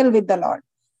identical with the Lord.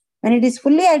 When it is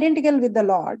fully identical with the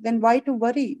Lord, then why to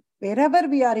worry? Wherever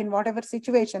we are, in whatever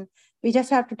situation, we just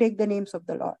have to take the names of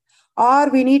the Lord. Or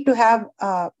we need to have,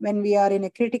 when we are in a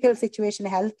critical situation,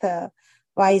 health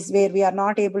wise, where we are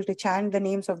not able to chant the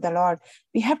names of the Lord,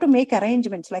 we have to make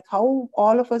arrangements, like how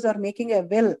all of us are making a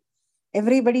will.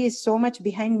 Everybody is so much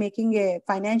behind making a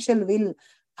financial will,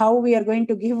 how we are going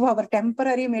to give our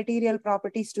temporary material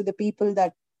properties to the people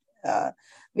that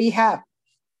we have.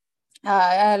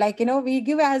 We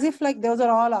give as if like those are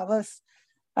all ours.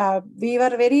 We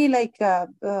were very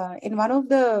in one of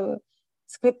the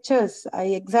scriptures, I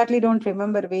exactly don't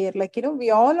remember where, we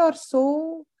all are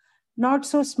so not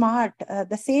so smart.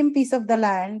 The same piece of the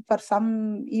land, for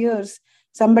some years,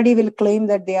 somebody will claim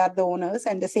that they are the owners,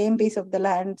 and the same piece of the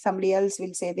land, somebody else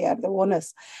will say they are the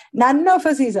owners. None of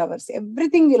us is ours.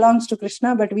 Everything belongs to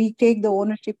Krishna, but we take the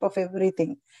ownership of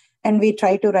everything and we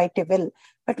try to write a will.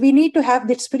 But we need to have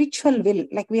that spiritual will.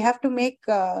 Like we have to make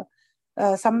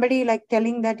somebody like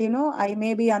telling that, I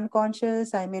may be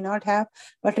unconscious, I may not have,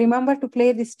 but remember to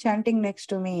play this chanting next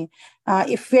to me.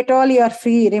 If at all you are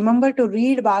free, remember to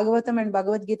read Bhagavatam and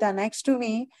Bhagavad Gita next to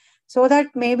me, so that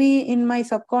maybe in my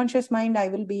subconscious mind, I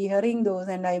will be hearing those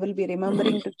and I will be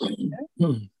remembering to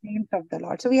the names of the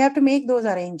Lord. So we have to make those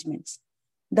arrangements.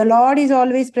 The Lord is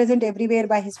always present everywhere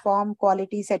by his form,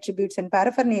 qualities, attributes, and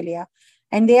paraphernalia,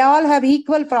 and they all have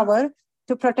equal power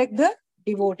to protect the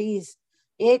devotees.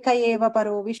 Eka eva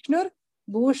paro Vishnur,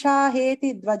 Bhusha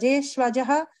heti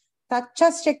dvajeshvajaha,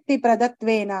 Tachas Shakti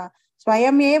pradatvena,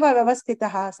 Swayam eva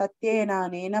vyavastitaha, Satyena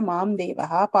nena mam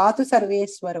devaha, Patu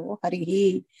sarveswaro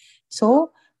harihi.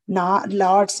 So,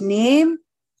 Lord's name,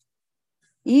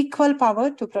 equal power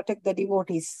to protect the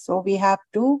devotees. So we have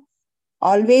to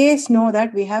always know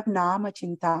that we have Nama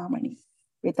Chintamani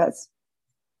with us.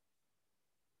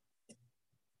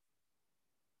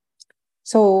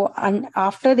 So, and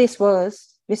after this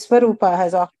verse, Visvarupa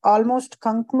has almost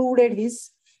concluded his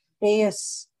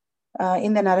prayers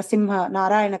in the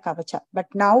Narayana Kavacha. But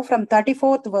now from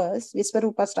 34th verse,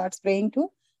 Visvarupa starts praying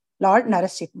to Lord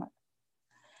Narasimha.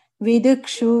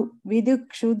 Vidukshu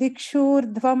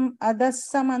dikshurdhvam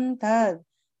adasamantad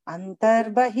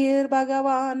antarbahir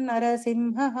bhagavan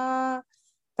narasimha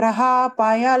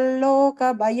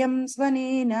prahapayalloka bayam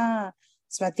svanena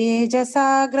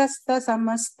swatejasa grasta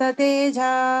samasta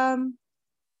tejam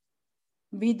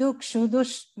vidukshu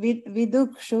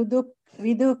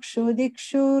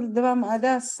dikshurdhvam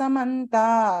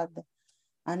adasamantad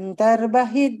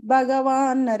antarbahir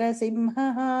bhagavan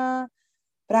narasimha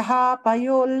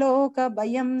Prahapayolloka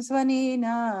bayam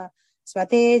svanena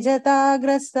swatejata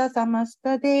grasta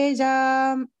samasta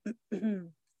teja.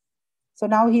 So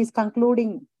now he is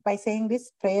concluding by saying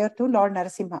this prayer to Lord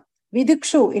Narasimha.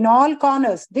 Vidikshu in all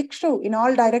corners, dikshu in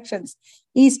all directions,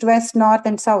 east, west, north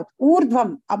and south,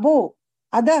 urdhvam above,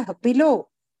 adah below,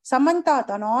 samantat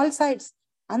on all sides,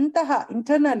 antaha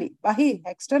internally, bahi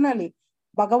externally,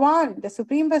 Bhagavan, the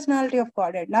Supreme Personality of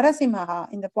Godhead, Narasimha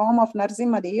in the form of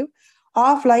Narasimhadev,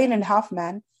 half lion and half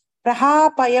man,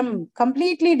 prahapayam,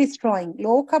 completely destroying,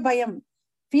 lokabhayam,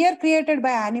 fear created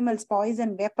by animals,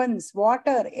 poison, weapons,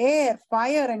 water, air,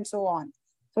 fire, and so on.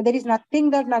 So there is nothing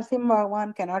that Narasimha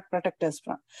Bhagavan cannot protect us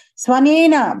from.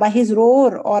 Svanena, by his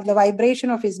roar or the vibration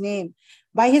of his name,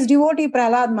 by his devotee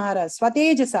Prahlad Maharaj,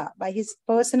 Swatejasa, by his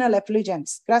personal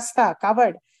effulgence, Krasta,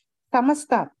 covered,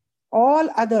 Samasta, all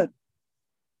other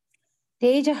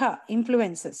Tejaha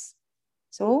influences.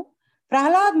 So,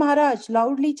 Prahlad Maharaj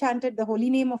loudly chanted the holy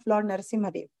name of Lord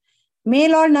Narasimhadev. May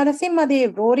Lord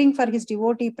Narasimhadev, roaring for his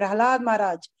devotee Prahlad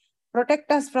Maharaj,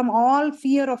 protect us from all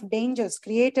fear of dangers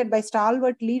created by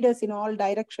stalwart leaders in all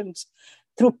directions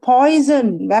through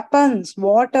poison, weapons,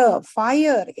 water,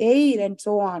 fire, air, and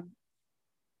so on.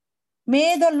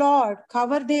 May the Lord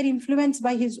cover their influence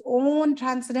by his own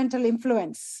transcendental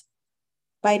influence.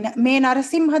 May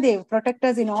Narasimhadev protect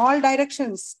us in all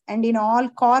directions and in all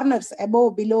corners,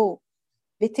 above, below,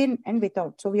 within and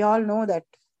without. So we all know that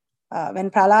when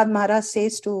Prahlad Maharaj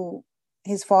says to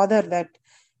his father that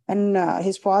when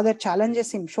his father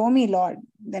challenges him, show me Lord,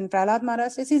 then Prahlad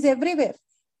Maharaj says he's everywhere.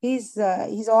 He's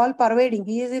all pervading.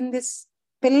 He is in this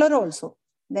pillar also.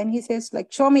 Then he says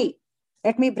like, show me,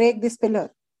 let me break this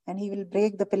pillar. And he will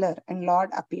break the pillar and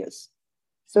Lord appears.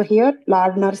 So here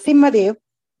Lord Narasimhadev,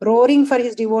 roaring for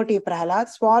his devotee Prahlad,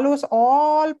 swallows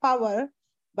all power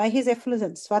by his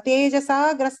effulgence.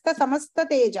 Swatejasa grasta samasta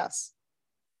tejas.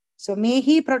 So may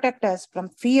he protect us from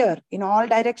fear in all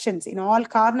directions, in all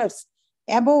corners,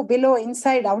 above, below,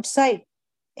 inside, outside,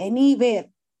 anywhere.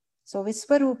 So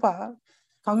Visvarupa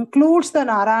concludes the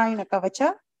Narayana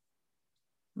Kavacha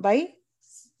by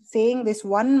saying this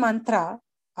one mantra,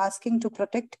 asking to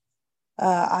protect,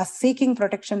 seeking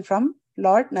protection from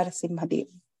Lord Narasimhadev.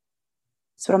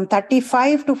 So from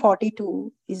 35 to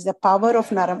 42 is the power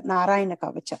of Narayana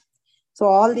Kavacha. So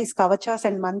all these kavachas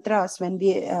and mantras, when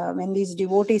these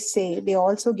devotees say, they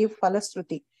also give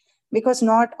falastruti. Because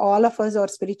not all of us are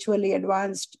spiritually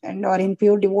advanced and are in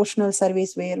pure devotional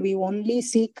service where we only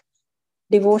seek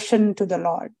devotion to the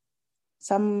Lord.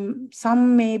 Some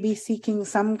may be seeking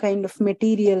some kind of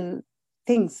material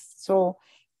things. So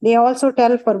they also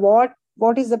tell for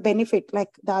what is the benefit. Like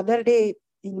the other day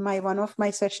in one of my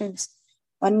sessions,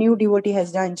 one new devotee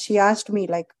has done. She asked me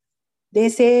like, they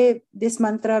say this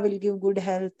mantra will give good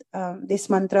health. This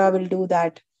mantra will do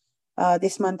that.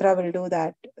 This mantra will do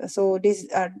that. So this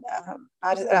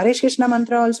Hare Krishna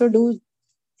mantra also do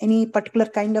any particular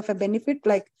kind of a benefit,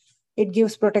 like it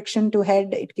gives protection to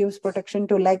head, it gives protection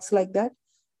to legs, like that.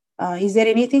 Is there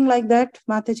anything like that,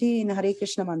 Mataji, in Hare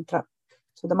Krishna mantra?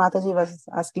 So the Mataji was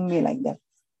asking me like that.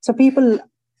 So people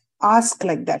ask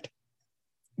like that.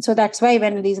 So that's why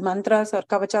when these mantras or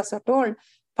kavachas are told,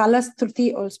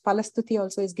 palastuti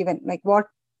also is given, like what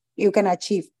you can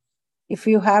achieve. If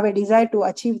you have a desire to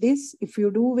achieve this, if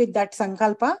you do with that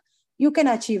sankalpa, you can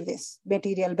achieve this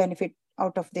material benefit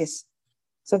out of this.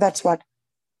 So that's what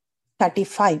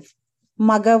 35.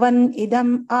 Magavan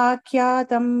idam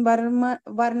akyatam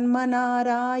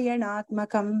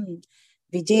varmanarayanatmakam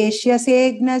Vijeshya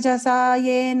segna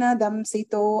jasayena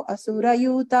damsito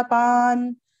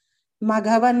asurayutapan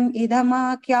Magavan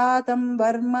idhamakyatam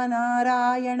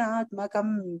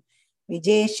varmanarayanatmakam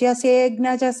Vijeshya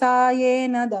segna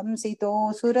jasayena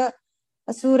damsito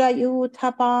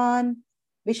asurayuthapan.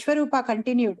 Vishwarupa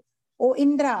continued, O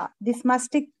Indra, this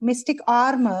mystic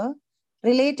armor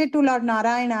related to Lord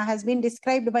Narayana has been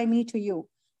described by me to you.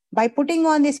 By putting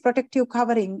on this protective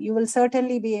covering, you will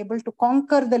certainly be able to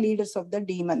conquer the leaders of the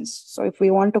demons. So if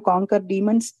we want to conquer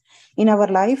demons in our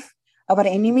life, our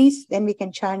enemies, then we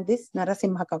can chant this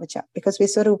Narasimha Kavacha. Because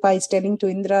Vishwarupa is telling to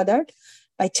Indra that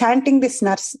by chanting this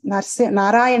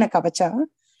Narayana Kavacha,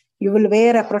 you will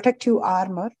wear a protective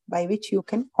armor by which you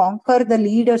can conquer the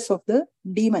leaders of the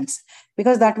demons.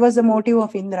 Because that was the motive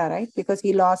of Indra, right? Because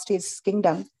he lost his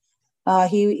kingdom.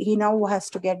 He now has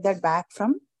to get that back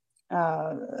from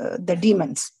the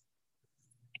demons.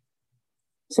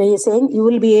 So he is saying you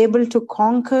will be able to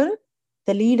conquer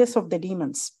the leaders of the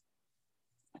demons.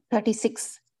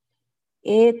 36.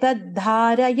 Etad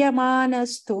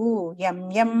dharayamanastu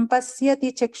yam yam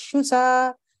pasyati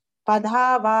chakshusa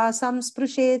padhava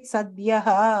samsprushet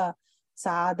sadyaha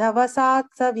sadavasat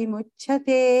sa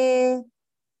vimuchyate.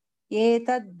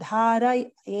 Etad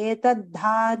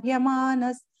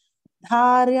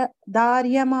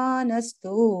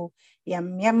dharyamanastu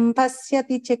yam yam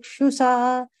pasyati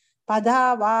chakshusa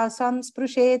padhava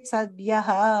samsprushet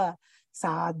sadyaha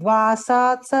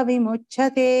sadvasat sa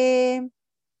vimuchyate.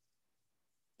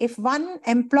 If one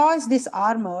employs this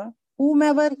armor,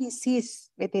 whomever he sees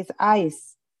with his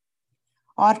eyes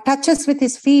or touches with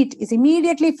his feet is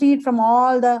immediately freed from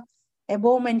all the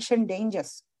above mentioned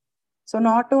dangers. So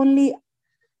not only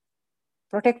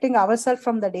protecting ourselves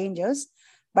from the dangers,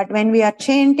 but when we are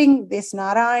chanting this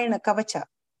Narayana Kavacha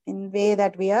in way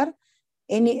that we are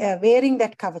wearing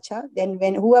that Kavacha, then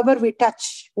when whoever we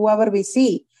touch, whoever we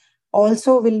see,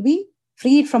 also will be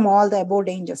freed from all the above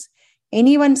dangers.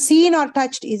 Anyone seen or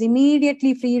touched is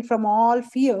immediately freed from all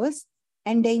fears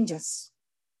and dangers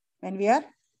when we are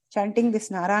chanting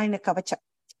this Narayana Kavacha.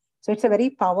 So it's a very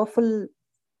powerful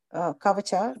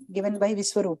Kavacha given by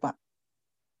Vishwarupa.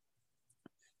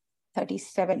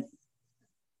 37.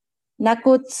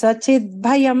 Nakut sachid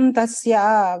bhayam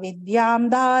tasya vidyam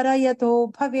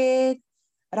dharayato bhavet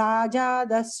raja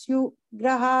dasyu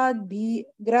grahadibhyo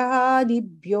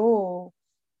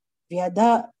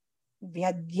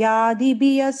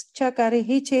Vyadyadibhyascha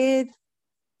karhi ched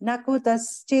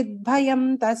nakutaschid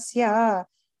bhayam tasya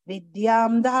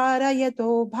vidyam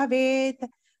dharayato bhavet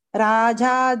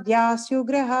rajadyasyu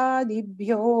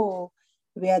grahadibhyo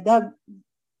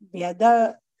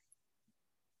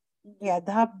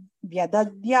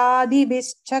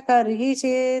Vyadadyadibhyascha karhi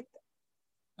ched.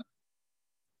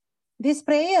 This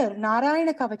prayer,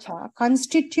 Narayana Kavacha,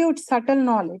 constitutes subtle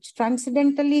knowledge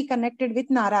transcendentally connected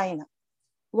with Narayana.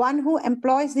 One who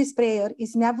employs this prayer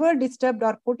is never disturbed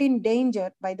or put in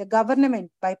danger by the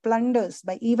government, by plunders,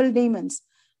 by evil demons,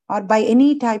 or by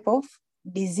any type of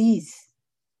disease.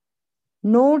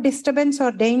 No disturbance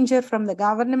or danger from the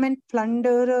government,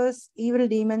 plunderers, evil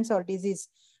demons, or disease.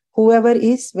 Whoever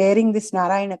is wearing this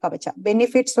Narayana Kavacha.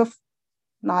 Benefits of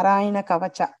Narayana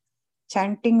Kavacha.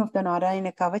 Chanting of the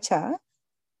Narayana Kavacha.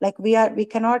 Like we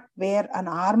cannot wear an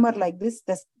armor like this.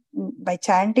 By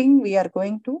chanting, we are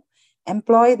going to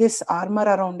employ this armor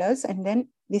around us, and then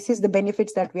this is the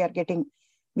benefits that we are getting.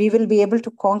 We will be able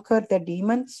to conquer the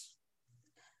demons,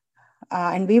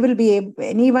 and we will be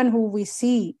anyone who we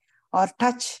see or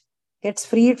touch gets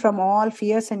freed from all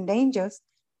fears and dangers,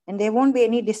 and there won't be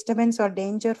any disturbance or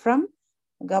danger from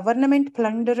government,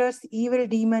 plunderers, evil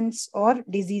demons, or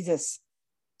diseases.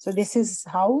 So this is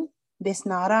how this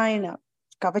Narayana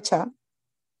Kavacha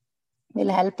will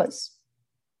help us.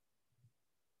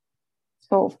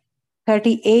 So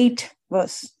 38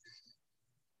 verse.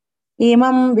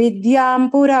 Imam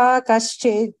vidyam pura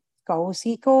kaschid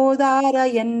kausiko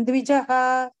darayan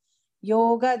dvijaha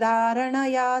yoga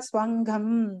dharanaya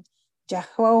swangam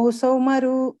jahvau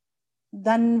somaru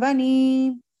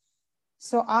danvani.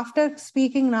 So after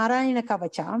speaking Narayana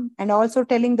Kavacha and also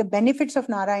telling the benefits of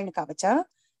Narayana Kavacha,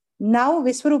 now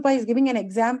Vishwarupa is giving an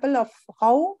example of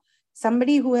how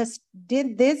somebody who has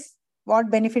did this,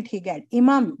 what benefit he get.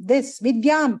 Imam, this,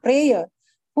 Vidyam, prayer,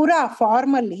 Pura,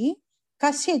 formerly,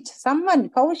 Kashit, someone,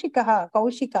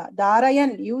 Kaushika,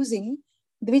 Darayan, using,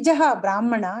 Dvijaha,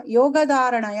 Brahmana, Yoga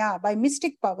Dharanaya, by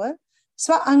mystic power,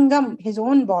 Swa Angam, his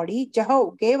own body,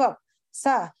 Jahau, gave up,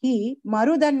 Sa, he,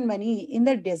 Marudanmani, in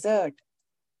the desert.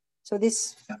 So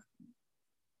this,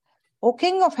 O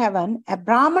King of Heaven, a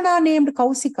Brahmana named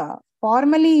Kausika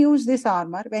formally used this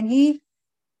armor when he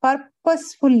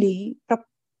purposefully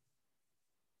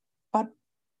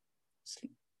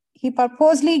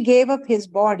gave up his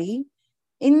body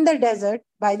in the desert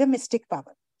by the mystic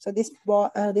power. So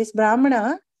this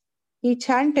Brahmana, he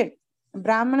chanted,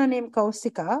 Brahmana named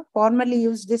Kausika formally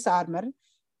used this armor.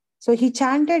 So he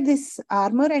chanted this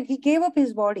armor and he gave up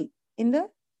his body in the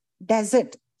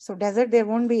desert. So desert, there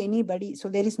won't be anybody. So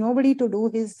there is nobody to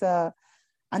do his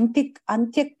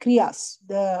Antya Kriyas,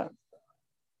 the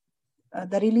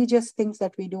religious things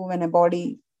that we do when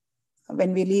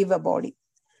we leave a body.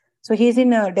 So he's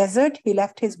in a desert, he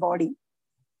left his body.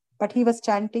 But he was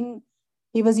chanting,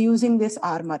 he was using this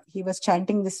armor, he was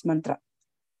chanting this mantra.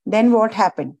 Then what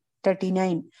happened?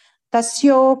 39.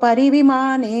 Tasyo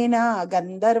parivimanena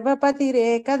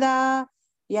gandharvapatirekada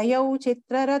yayau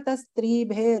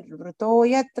chitraratastribhir vruto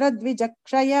yatra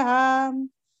dvijakshayah.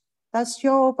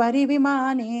 Tasyo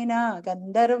parivimanena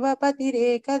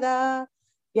gandharvapatirekada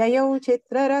yayau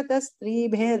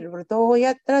chitraratastribhir vruto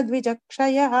yatra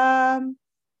dvijakshayah.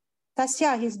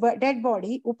 Tasya, his dead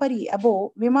body, upari,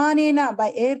 above, vimanena,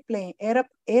 by airplane,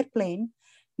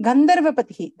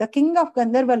 Gandharvapati, the king of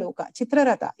Gandharvaloka,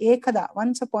 Chitrarata, Ekada,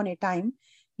 once upon a time,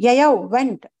 Yayau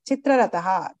went,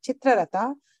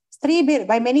 Chitrarata, Stribir,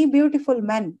 by many beautiful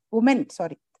women,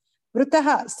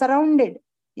 Vrutaha, surrounded,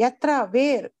 Yatra,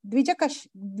 where,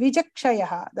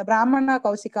 Dvijakshayaha, the Brahmana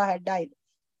Kausika had died.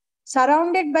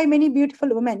 Surrounded by many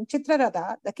beautiful women,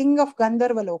 Chitrarata, the king of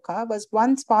Gandharvaloka, was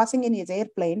once passing in his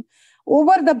airplane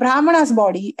over the Brahmana's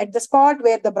body at the spot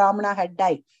where the Brahmana had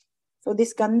died. So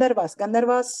this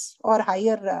Gandharvas or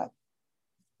higher,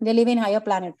 they live in higher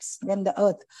planets than the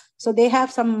earth. So they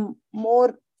have some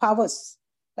more powers,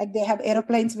 like they have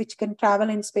aeroplanes which can travel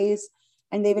in space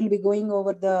and they will be going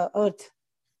over the earth.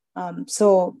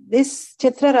 So this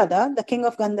Chitrarata, the king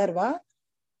of Gandharva,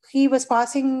 he was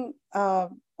passing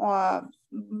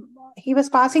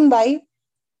by,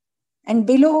 and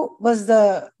below was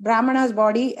the Brahmana's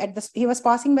body. He was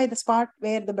passing by the spot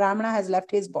where the Brahmana has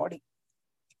left his body.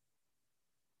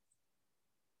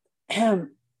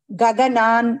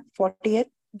 Gaganan, 40th.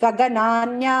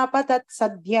 Gagananyapatat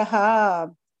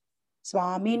sadhyaha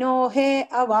swamino he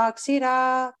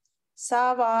avaksira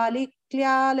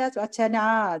savalikyala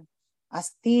vachanad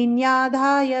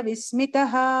astinyadhaya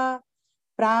vismitaha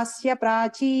prasya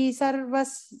prachi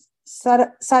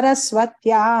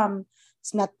saraswatyam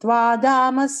snatva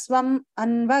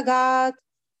anvagat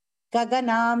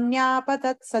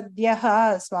gaganamnyapatat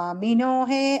sadhyaha swamino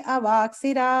he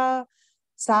avaksira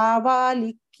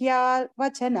Savalikya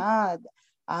vachanad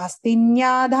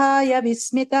astinyadhaya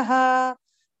vismitaha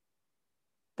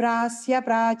prasya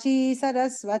prachi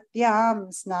saraswatyam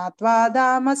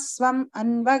snatvadamasvam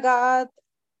anvagat.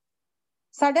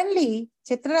 Suddenly,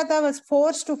 Chitrarata was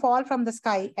forced to fall from the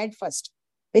sky head first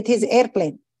with his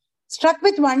airplane. Struck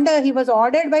with wonder, he was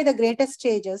ordered by the greatest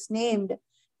sages named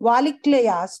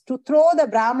Valiklayas to throw the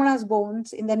Brahmana's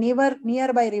bones in the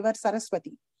nearby river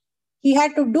Saraswati. He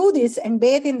had to do this and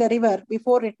bathe in the river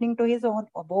before returning to his own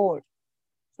abode.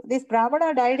 So this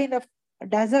Brahmana died in a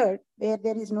desert where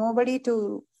there is nobody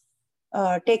to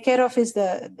take care of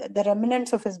the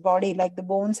remnants of his body, like the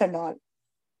bones and all.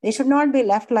 They should not be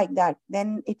left like that.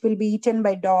 Then it will be eaten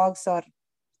by dogs or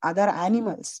other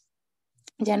animals.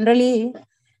 Generally,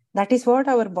 that is what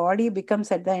our body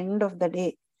becomes at the end of the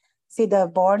day. See, the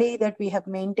body that we have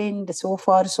maintained so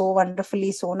far so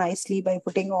wonderfully, so nicely by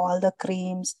putting all the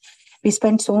creams. We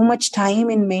spend so much time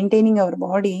in maintaining our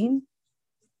body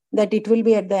that it will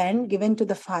be at the end given to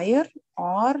the fire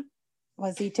or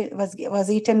was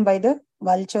eaten by the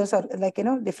vultures or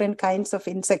different kinds of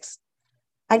insects.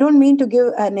 I don't mean to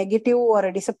give a negative or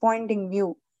a disappointing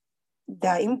view.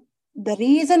 The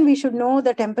reason we should know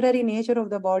the temporary nature of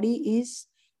the body is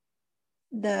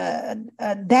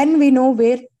then we know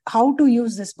how to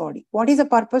use this body. What is the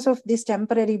purpose of this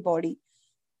temporary body?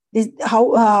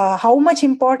 How much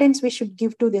importance we should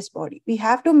give to this body. We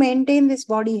have to maintain this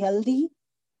body healthy,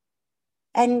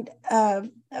 and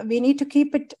we need to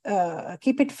keep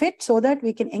it fit so that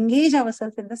we can engage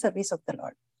ourselves in the service of the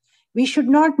Lord. We should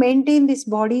not maintain this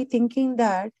body thinking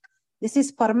that this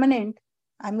is permanent.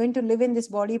 I'm going to live in this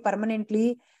body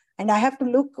permanently and I have to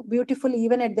look beautiful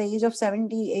even at the age of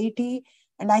 70, 80.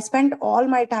 And I spend all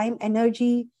my time,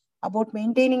 energy about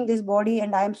maintaining this body,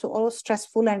 and I am so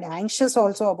stressful and anxious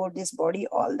also about this body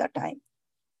all the time.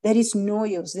 There is no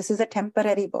use. This is a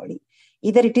temporary body.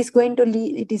 Either it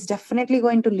is definitely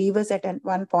going to leave us at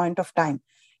one point of time.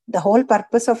 The whole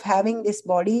purpose of having this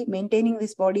body, maintaining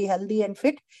this body healthy and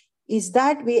fit, is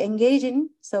that we engage in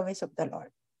service of the Lord.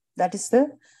 That is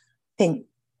the thing.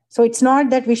 So it's not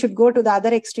that we should go to the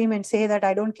other extreme and say that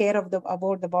I don't care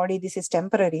about the body, this is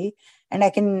temporary, and I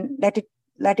can let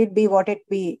it be what it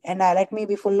be, and let me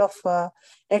be full of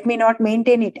let me not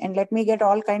maintain it, and let me get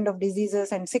all kind of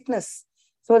diseases and sickness,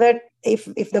 so that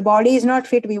if the body is not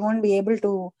fit, we won't be able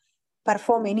to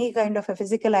perform any kind of a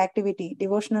physical activity,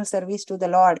 devotional service to the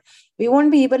Lord. We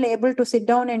won't be even able to sit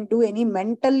down and do any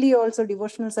mentally also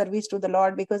devotional service to the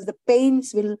Lord, because the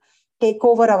pains will take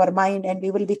over our mind and we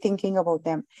will be thinking about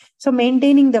them. So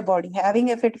maintaining the body,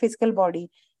 having a fit physical body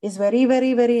is very,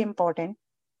 very, very important.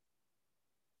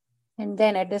 And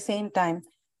then at the same time,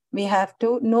 we have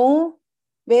to know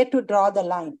where to draw the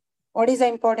line. What is the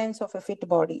importance of a fit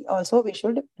body? Also, we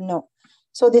should know.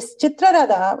 So this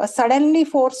Chitraratha was suddenly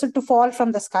forced to fall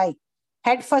from the sky,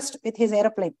 head first with his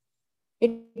aeroplane.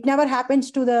 It never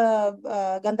happens to the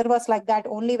Gandharvas like that,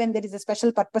 only when there is a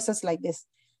special purposes like this.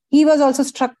 He was also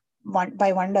struck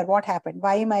by wonder, what happened?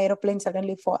 Why my aeroplane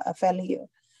suddenly fell here?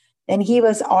 Then he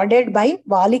was ordered by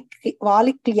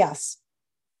Valikliyas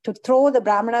to throw the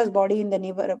Brahmana's body in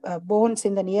the bones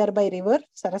in the nearby river,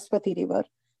 Saraswati river.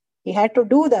 He had to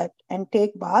do that and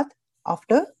take bath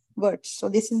afterwards. So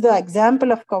this is the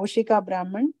example of Kaushika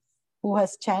Brahman who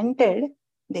has chanted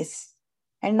this.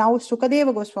 And now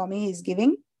Sukadeva Goswami is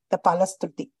giving the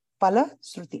Palastruti.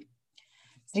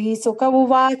 Sri Sukha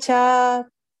Uvacha,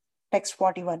 text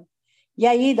 41.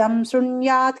 Yaidam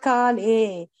Sunyat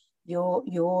Kale yo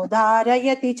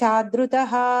dharayati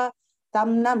chadrutaha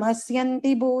tam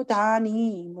namasyanti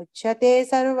bhutani muchyate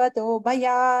sarvato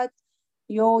bhayat.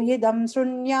 Yo yidam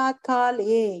sunyat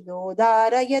kale yo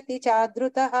dharayati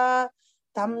chadrutaha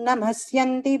tam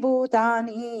namasyanti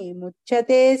bhutani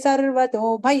muchyate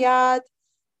sarvato bhayat.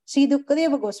 Sri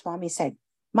Dukadeva Goswami said,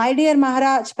 my dear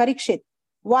Maharaj Parikshit,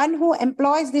 one who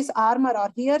employs this armor or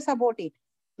hears about it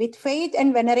with faith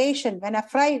and veneration when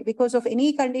afraid because of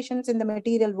any conditions in the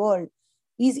material world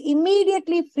is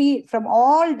immediately freed from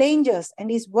all dangers and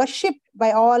is worshipped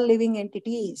by all living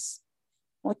entities.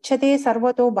 Muchyate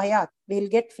sarvato bhayat. We'll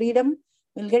get freedom,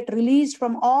 we'll get released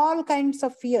from all kinds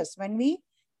of fears when we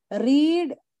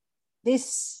read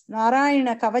this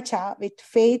Narayana Kavacha with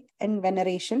faith and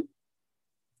veneration.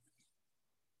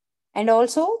 And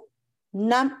also,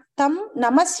 tam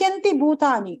namasyanti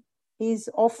bhutani. He is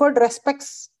offered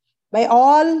respects by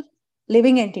all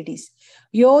living entities.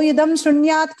 Yo idam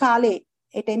sunyat kale.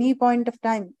 At any point of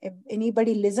time, if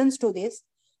anybody listens to this,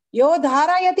 yo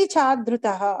dharayati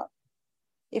chadrutaha.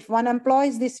 If one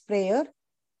employs this prayer,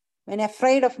 when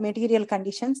afraid of material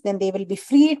conditions, then they will be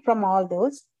freed from all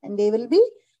those and they will be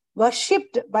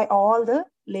worshipped by all the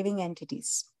living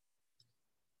entities.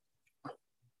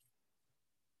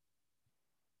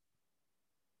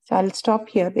 So I'll stop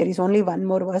here. There is only one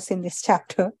more verse in this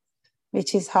chapter,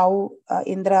 which is how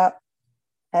Indra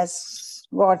has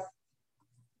got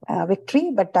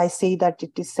victory, but I say that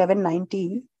it is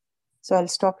 719. So I'll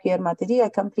stop here, Mataji. I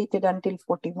completed until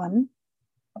 41.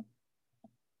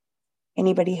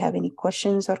 Anybody have any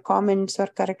questions or comments or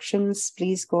corrections?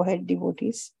 Please go ahead,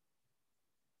 devotees.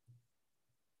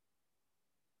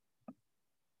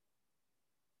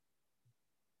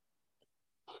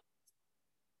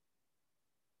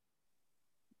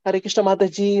 Hare Krishna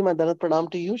Mataji, Mandarat Pranam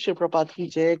to you. Shri Prabhupada ki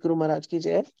jai, Guru Maharaj ki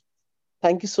jai.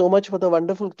 Thank you so much for the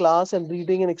wonderful class and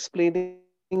reading and explaining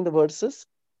the verses.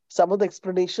 Some of the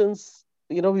explanations,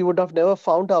 we would have never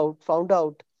found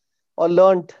out or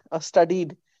learned or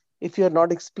studied if you are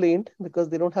not explained, because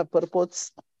they don't have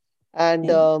purports.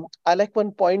 And I like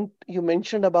one point you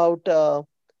mentioned about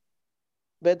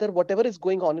whether whatever is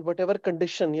going on, in whatever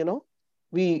condition,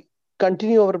 we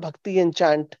continue our bhakti and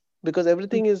chant, because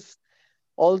everything is,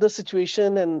 all the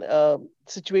situation and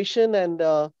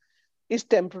is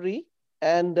temporary,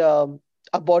 and our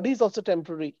body is also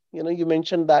temporary. You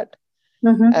mentioned that,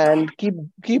 and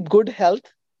keep good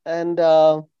health, and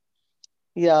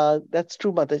yeah, that's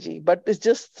true, Mataji. But it's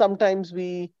just sometimes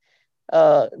we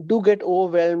do get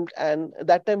overwhelmed, and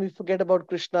that time we forget about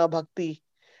Krishna bhakti,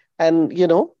 and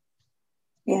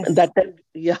Yes. that time,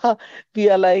 yeah, we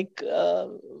are like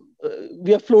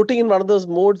we are floating in one of those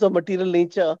modes of material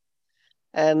nature,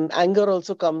 and anger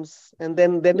also comes, and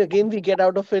then again we get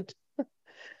out of it.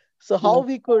 So how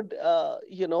we could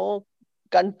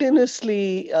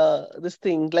continuously this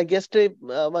thing, like yesterday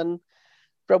when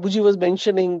Prabhuji was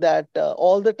mentioning that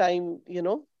all the time,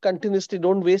 continuously,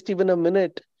 don't waste even a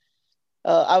minute.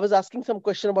 I was asking some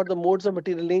question about the modes of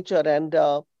material nature, and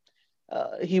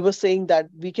he was saying that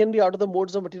we can be out of the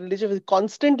modes of material nature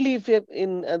constantly if we're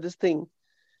in this thing.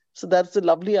 So that's a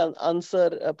lovely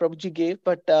answer Prabhuji gave.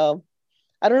 But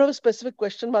I don't have a specific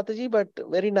question, Mataji, but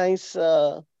very nice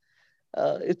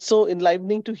It's so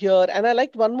enlivening to hear. And I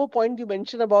liked one more point you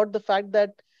mentioned about the fact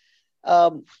that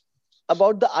um,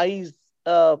 about the eyes,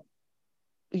 that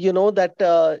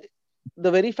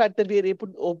the very fact that we are able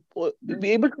to,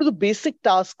 be able to do the basic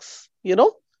tasks,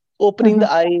 opening Mhm.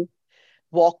 the eye,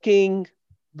 walking,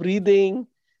 breathing,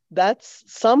 that's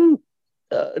some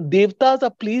devtas are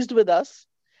pleased with us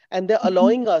and they're Mhm.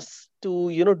 allowing us to,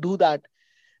 do that.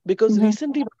 Because Mhm.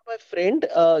 recently, one of my friend,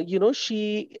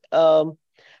 she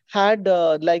had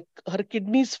like her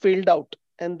kidneys failed out,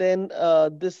 and then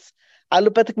this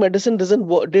allopathic medicine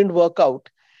didn't work out,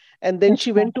 and then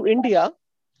she Krishna. went to India.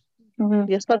 Mhm.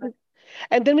 Yes, mother.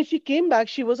 And then when she came back,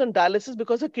 she was on dialysis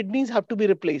because her kidneys have to be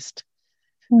replaced.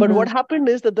 But what Mhm. happened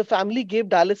is that the family gave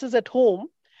dialysis at home,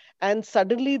 and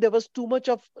suddenly there was too much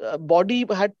of body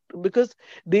had, because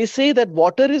they say that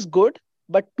water is good,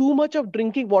 but too much of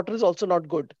drinking water is also not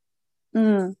good.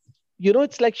 Mhm.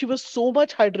 It's like she was so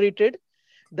much hydrated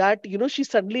that she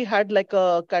suddenly had like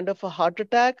a kind of a heart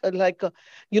attack, like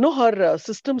her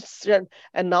system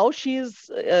and now she is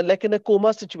like in a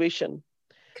coma situation,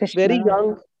 very Krishna.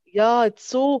 young. Yeah, it's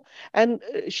so. And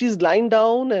she's lying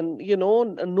down, and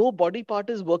no body part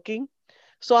is working.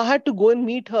 So I had to go and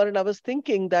meet her, and I was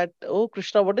thinking that, oh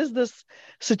Krishna, what is this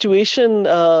situation?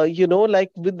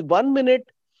 Like with 1 minute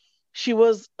she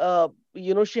was,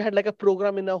 she had like a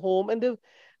program in her home, and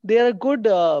they are a good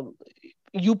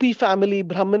UP family,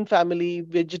 Brahmin family,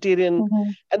 vegetarian,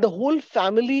 Mhm. and the whole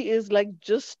family is like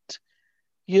just,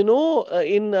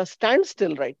 in a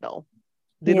standstill right now.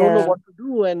 They don't know Yeah. what to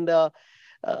do, and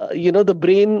the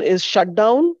brain is shut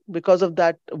down because of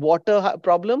that water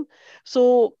problem.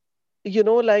 So,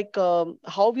 like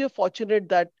how we are fortunate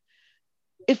that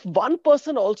if one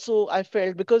person also, I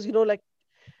felt, because like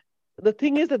the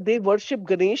thing is that they worship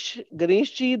Ganesh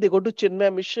ji, they go to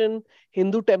Chinmay Mission,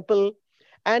 Hindu temple,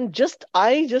 and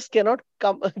I just cannot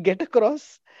come get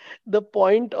across the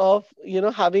point of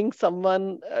having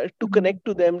someone to Mhm. connect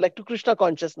to them, like to Krishna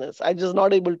consciousness. I just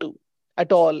not able to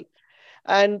at all.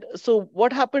 And so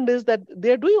what happened is that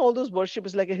they're doing all those worship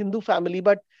is like a Hindu family,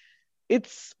 but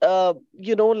it's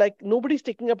like nobody's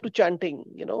taking up to chanting.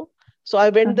 So I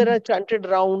went there, Mhm. I chanted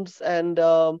rounds, and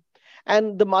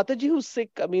the Mataji who's sick,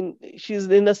 I mean, she's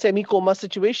in a semi coma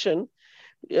situation.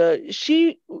 Uh,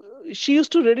 she she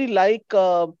used to really like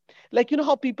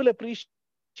how people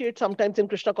appreciate sometimes in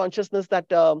Krishna consciousness that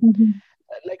Mhm.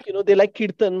 they like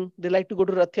kirtan, they like to go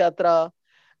to Rath Yatra,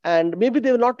 and maybe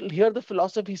they will not hear the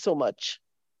philosophy so much,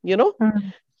 you know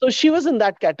Mhm. so she was in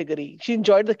that category. She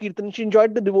enjoyed the kirtan. She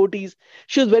enjoyed the devotees.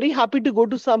 She was very happy to go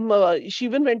to some. She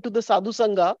even went to the sadhu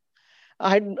sangha. I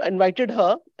had invited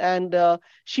her, and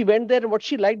she went there. And what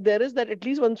she liked there is that at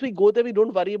least once we go there, we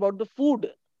don't worry about the food.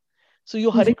 So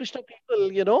you Hare Mhm. Krishna people,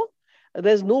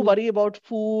 there's no worry about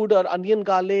food or onion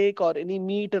garlic or any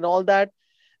meat and all that.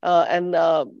 And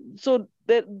so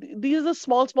these are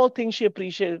small small things she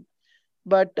appreciated.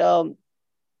 But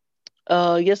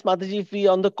yes, Mataji, if we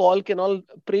on the call can all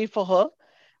pray for her.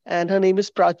 And her name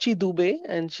is Prachi Dubey,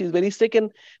 and she's very sick.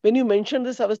 And when you mentioned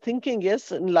this, I was thinking,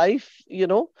 yes, in life,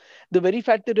 the very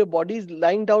fact that your body is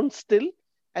lying down still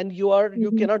and you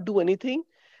Mhm. cannot do anything,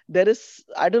 there is,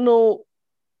 I don't know,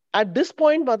 at this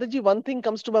point, Mataji, one thing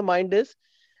comes to my mind is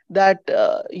that,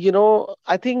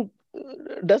 I think,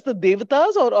 does the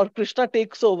Devatas or Krishna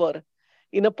takes over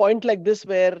in a point like this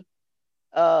where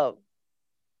uh,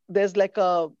 there's like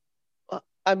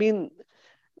I mean,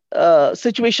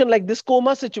 situation like this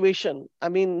coma situation. I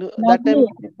mean, that Lovely. time.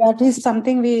 That is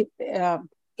something we,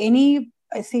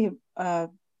 I see,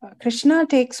 Krishna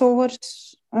takes over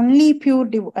only pure,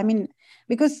 I mean,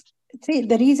 because, see,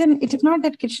 the reason it is not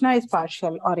that Krishna is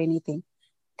partial or anything.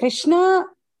 Krishna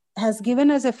has given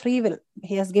us a free will.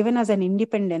 He has given us an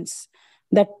independence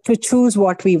that to choose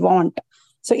what we want.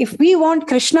 So if we want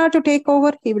Krishna to take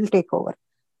over, he will take over.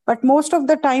 But most of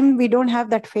the time, we don't have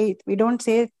that faith. We don't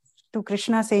say to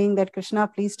Krishna, saying that, Krishna,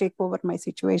 please take over my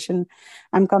situation.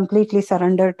 I'm completely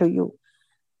surrendered to you.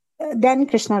 Then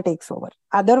Krishna takes over.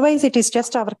 Otherwise, it is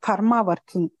just our karma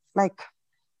working, like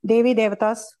Devi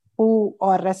Devatas who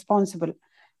are responsible.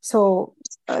 So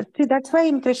see, that's why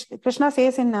in Krishna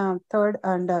says in third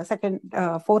and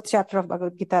fourth chapter of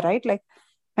Bhagavad Gita, right? Like,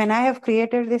 when I have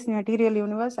created this material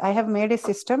universe, I have made a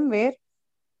system where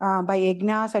by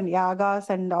yagnas and yagas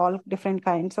and all different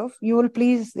kinds of, you will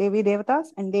please Devi Devatas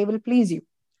and they will please you.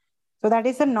 So that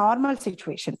is a normal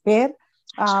situation where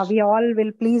we all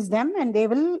will please them and they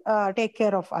will take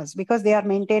care of us, because they have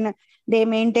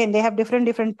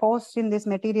different posts in this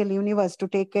material universe to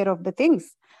take care of the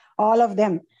things, all of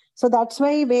them. So that's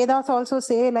why Vedas also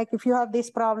say, like, if you have this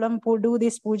problem, do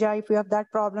this puja. If you have that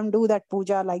problem, do that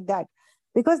puja, like that.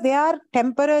 because they are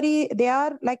temporary, they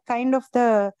are like kind of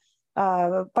the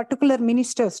particular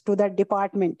ministers to that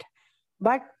department.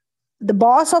 But the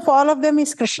boss of all of them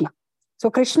is Krishna. So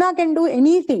Krishna can do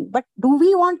anything, but do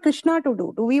we want Krishna to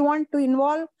do? Do we want to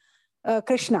involve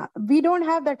Krishna? We don't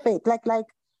have that faith. Like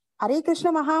Hare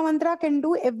Krishna Mahamantra can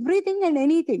do everything and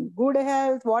anything, good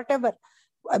health, whatever.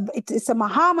 It's a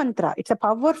Mahamantra. It's a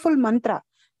powerful mantra.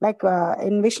 Like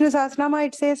in Vishnu Sahasranama,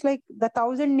 it says like the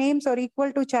 1,000 names are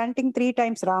equal to chanting 3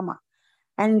 times Rama.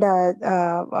 And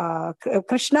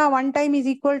Krishna one time is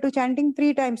equal to chanting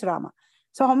 3 times Rama.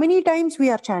 So how many times we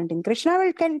are chanting?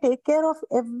 Krishna can take care of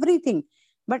everything.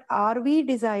 But are we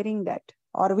desiring that?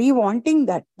 Are we wanting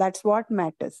that? That's what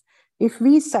matters. If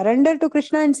we surrender to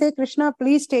Krishna and say, Krishna,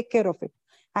 please take care of it.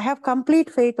 I have complete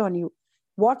faith on you.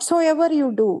 Whatsoever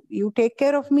you do, you take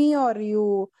care of me, or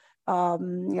you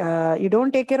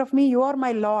don't take care of me, you are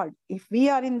my Lord. If we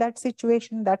are in that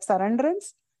situation, that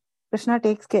surrenderance, Krishna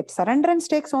takes care. Surrenderance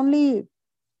takes only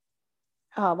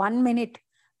 1 minute.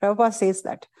 Prabhupada says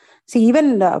that. See,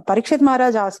 even Parikshit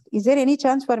Maharaj asked, is there any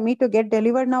chance for me to get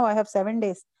delivered now? I have 7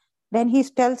 days. Then he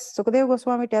tells, Sukadeva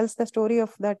Goswami tells the story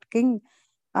of that king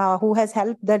who has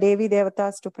helped the Devi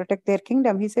Devatas to protect their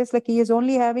kingdom. He says like he is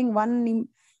only having one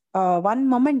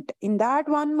moment. In that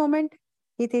one moment,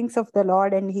 he thinks of the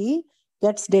Lord and he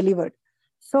gets delivered.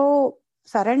 So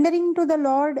surrendering to the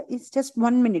Lord is just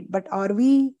 1 minute. But are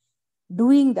we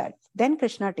doing that? Then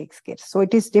Krishna takes care. So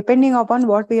it is depending upon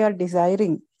what we are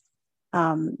desiring.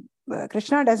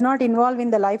 Krishna does not involve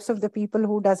in the lives of the people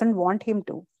who doesn't want him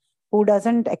to, who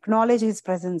doesn't acknowledge his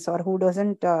presence, or who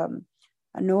doesn't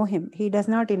know him. He does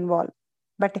not involve.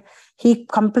 But he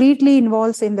completely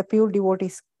involves in the pure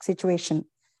devotee situation.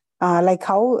 Like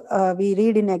how we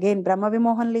read in again Brahma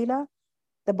Vimohan Leela,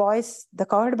 the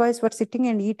cowherd boys were sitting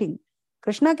and eating.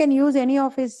 Krishna can use any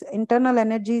of his internal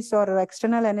energies or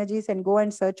external energies and go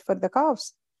and search for the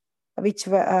calves, which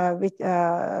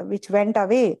went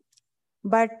away.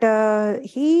 But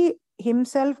he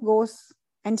himself goes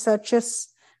and searches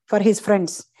for his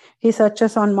friends. He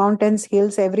searches on mountains,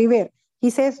 hills, everywhere. He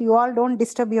says, you all don't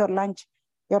disturb your lunch.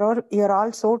 You're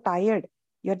all so tired.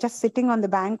 You're just sitting on the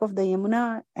bank of the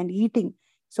Yamuna and eating.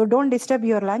 So don't disturb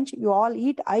your lunch. You all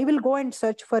eat. I will go and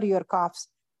search for your calves.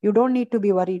 You don't need to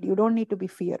be worried. You don't need to be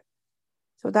feared.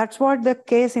 So that's what the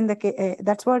case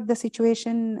that's what the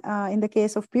situation in the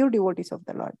case of pure devotees of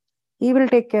the Lord. He will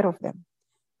take care of them.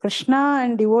 Krishna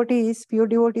and devotees, pure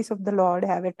devotees of the Lord,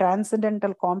 have a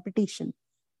transcendental competition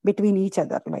between each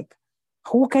other. Like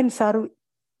who can serve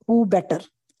who better?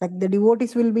 Like the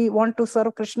devotees will want to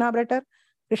serve Krishna better.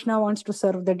 Krishna wants to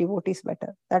serve the devotees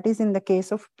better. That is in the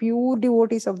case of pure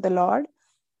devotees of the Lord,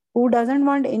 who doesn't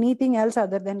want anything else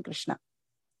other than Krishna.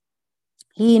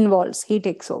 He involves, he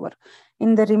takes over.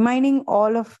 In the remaining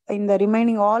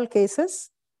all cases,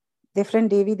 different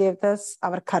Devi Devatas,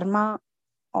 our karma,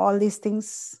 all these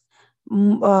things,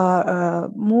 move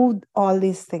all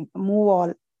these things, move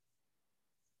all.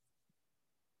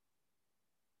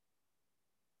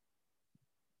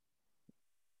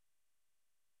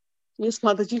 Yes,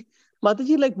 Mataji.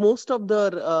 Mataji, like most of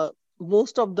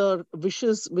the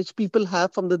wishes which people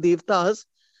have from the Devtas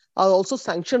are also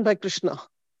sanctioned by Krishna,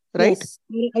 right? Yes.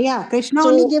 Yeah, Krishna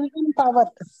only So, gives them power,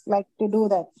 like to do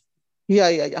that.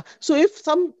 yeah. So if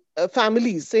some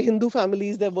families, say Hindu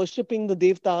families, they're worshipping the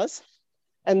Devtas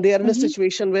and they are in a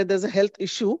situation where there's a health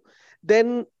issue,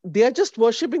 then they are just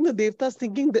worshipping the Devtas,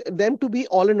 thinking them to be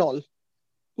all in all.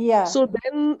 Yeah. So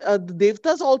then the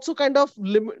Devtas also kind of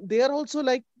they are also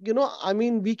like, I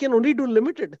mean, we can only do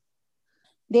limited.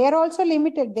 They are also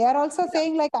limited. They are also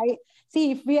saying like,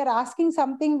 if we are asking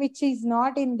something which is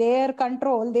not in their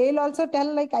control, they'll also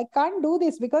tell like, I can't do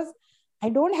this because I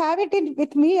don't have it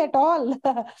with me at all.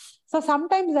 So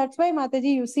sometimes that's why,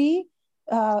 Mataji, you see,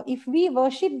 if we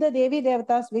worship the Devi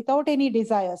Devatas without any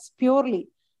desires, purely,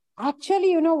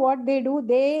 actually, you know what they do?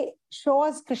 They show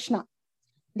us Krishna.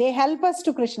 They help us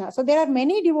to Krishna. So there are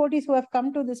many devotees who have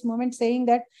come to this moment saying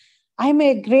that I'm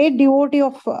a great devotee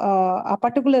of a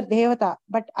particular devata,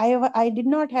 but I did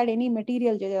not had any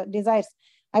material desires.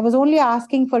 I was only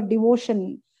asking for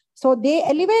devotion. So they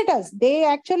elevate us. They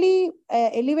actually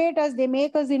elevate us. They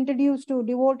make us introduced to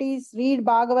devotees, read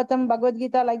Bhagavatam, Bhagavad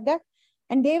Gita like that.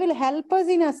 And they will help us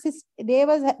in assist. They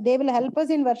will help us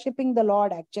in worshipping the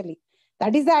Lord actually.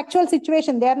 That is the actual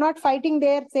situation. They are not fighting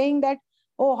there saying that,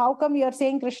 oh, how come you are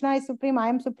saying Krishna is supreme, I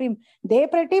am supreme? They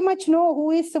pretty much know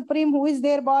who is supreme, who is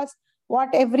their boss, what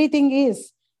everything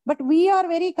is. But we are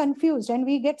very confused and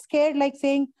we get scared, like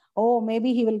saying, oh,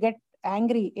 maybe he will get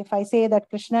angry if I say that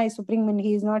Krishna is supreme and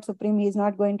he is not supreme, he is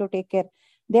not going to take care.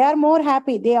 They are more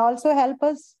happy. They also help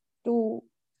us to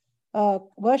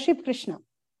worship Krishna.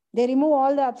 They remove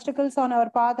all the obstacles on our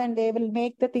path and they will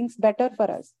make the things better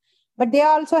for us. But they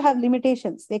also have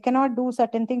limitations. They cannot do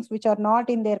certain things which are not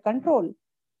in their control.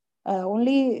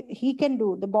 Only he can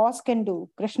do, the boss can do,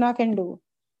 Krishna can do.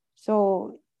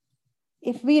 So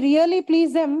if we really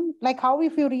please them, like how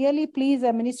if you really please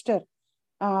a minister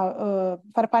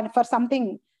for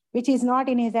something which is not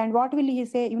in his hand, what will he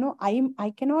say?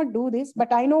 I cannot do this,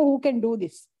 but I know who can do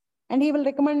this. And he will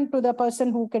recommend to the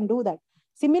person who can do that.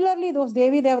 Similarly, those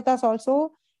Devi Devatas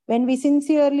also, when we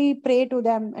sincerely pray to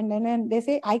them, and then they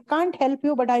say, I can't help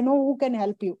you, but I know who can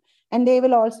help you. And they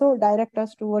will also direct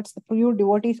us towards the pure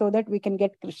devotee so that we can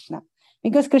get Krishna.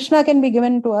 Because Krishna can be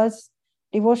given to us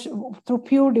devotion through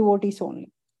pure devotees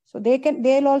only. So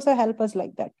they'll also help us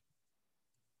like that.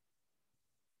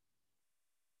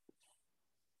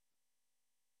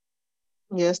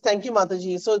 Yes, thank you,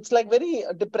 Mataji. So it's like very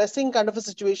depressing kind of a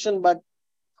situation, but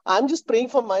I'm just praying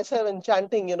for myself and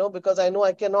chanting, because I know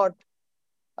I cannot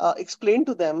explain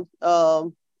to them.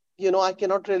 I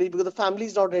cannot really, because the family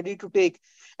is not ready to take.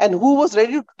 And who was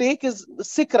ready to take is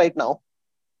sick right now.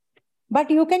 But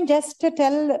you can just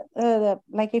tell,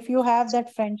 like if you have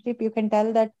that friendship, you can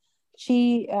tell that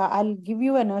I'll give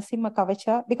you a Narasimha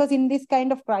Kavacha, because in this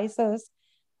kind of crisis,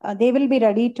 they will be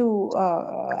ready to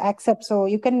accept. So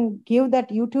you can give that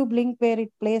YouTube link where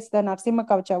it plays the Narasimha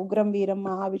Kavacha, Ugram Veeram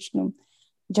Mahavishnu,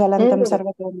 Jalantam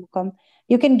Sarvatomukam.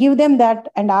 You can give them that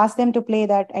and ask them to play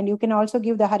that. And you can also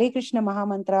give the Hare Krishna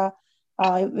Mahamantra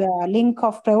link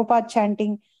of Prabhupada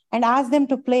chanting and ask them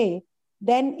to play.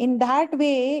 Then in that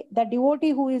way, the devotee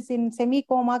who is in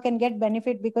semi-coma can get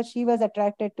benefit because she was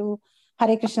attracted to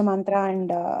Hare Krishna mantra and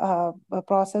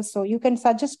process. So you can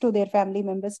suggest to their family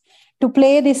members to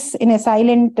play this in a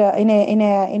silent, in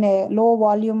a low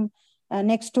volume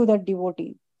next to the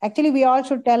devotee. Actually, we all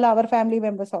should tell our family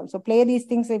members also, play these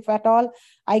things. If at all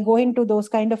I go into those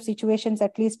kind of situations,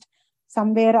 at least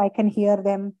somewhere I can hear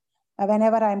them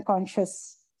whenever I'm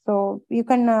conscious. So you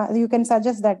can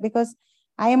suggest that, because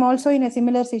I am also in a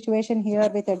similar situation here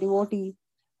with a devotee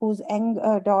whose young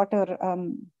daughter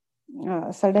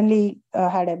suddenly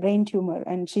had a brain tumor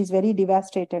and she's very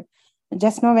devastated.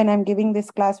 Just now when I'm giving this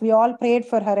class, we all prayed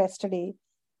for her yesterday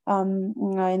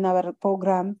in our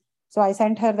program. So I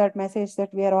sent her that message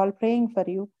that we are all praying for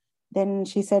you. Then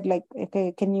she said, like,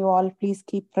 okay, can you all please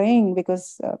keep praying,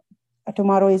 because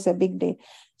tomorrow is a big day.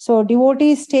 So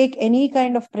devotees take any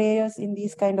kind of prayers in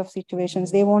these kind of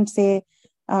situations. They won't say,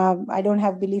 I don't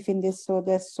have belief in this,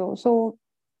 so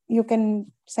you can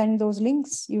send those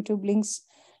links, YouTube links,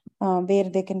 where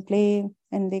they can play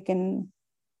and they can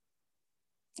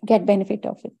get benefit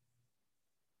of it.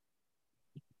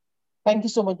 Thank you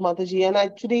so much, Mataji. And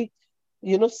actually,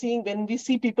 when we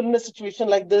see people in a situation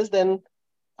like this, then,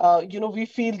 we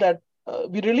feel that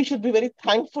we really should be very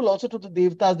thankful also to the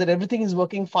Devatas that everything is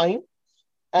working fine.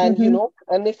 And,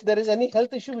 and if there is any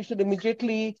health issue, we should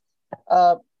immediately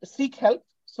seek help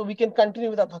so we can continue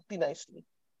with our bhakti nicely.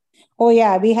 Oh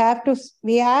yeah, we have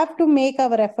to make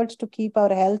our efforts to keep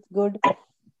our health good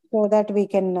so that we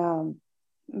can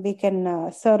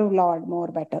serve Lord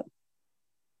more better.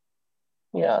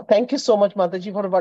 Yeah, thank you so much, Mataji, for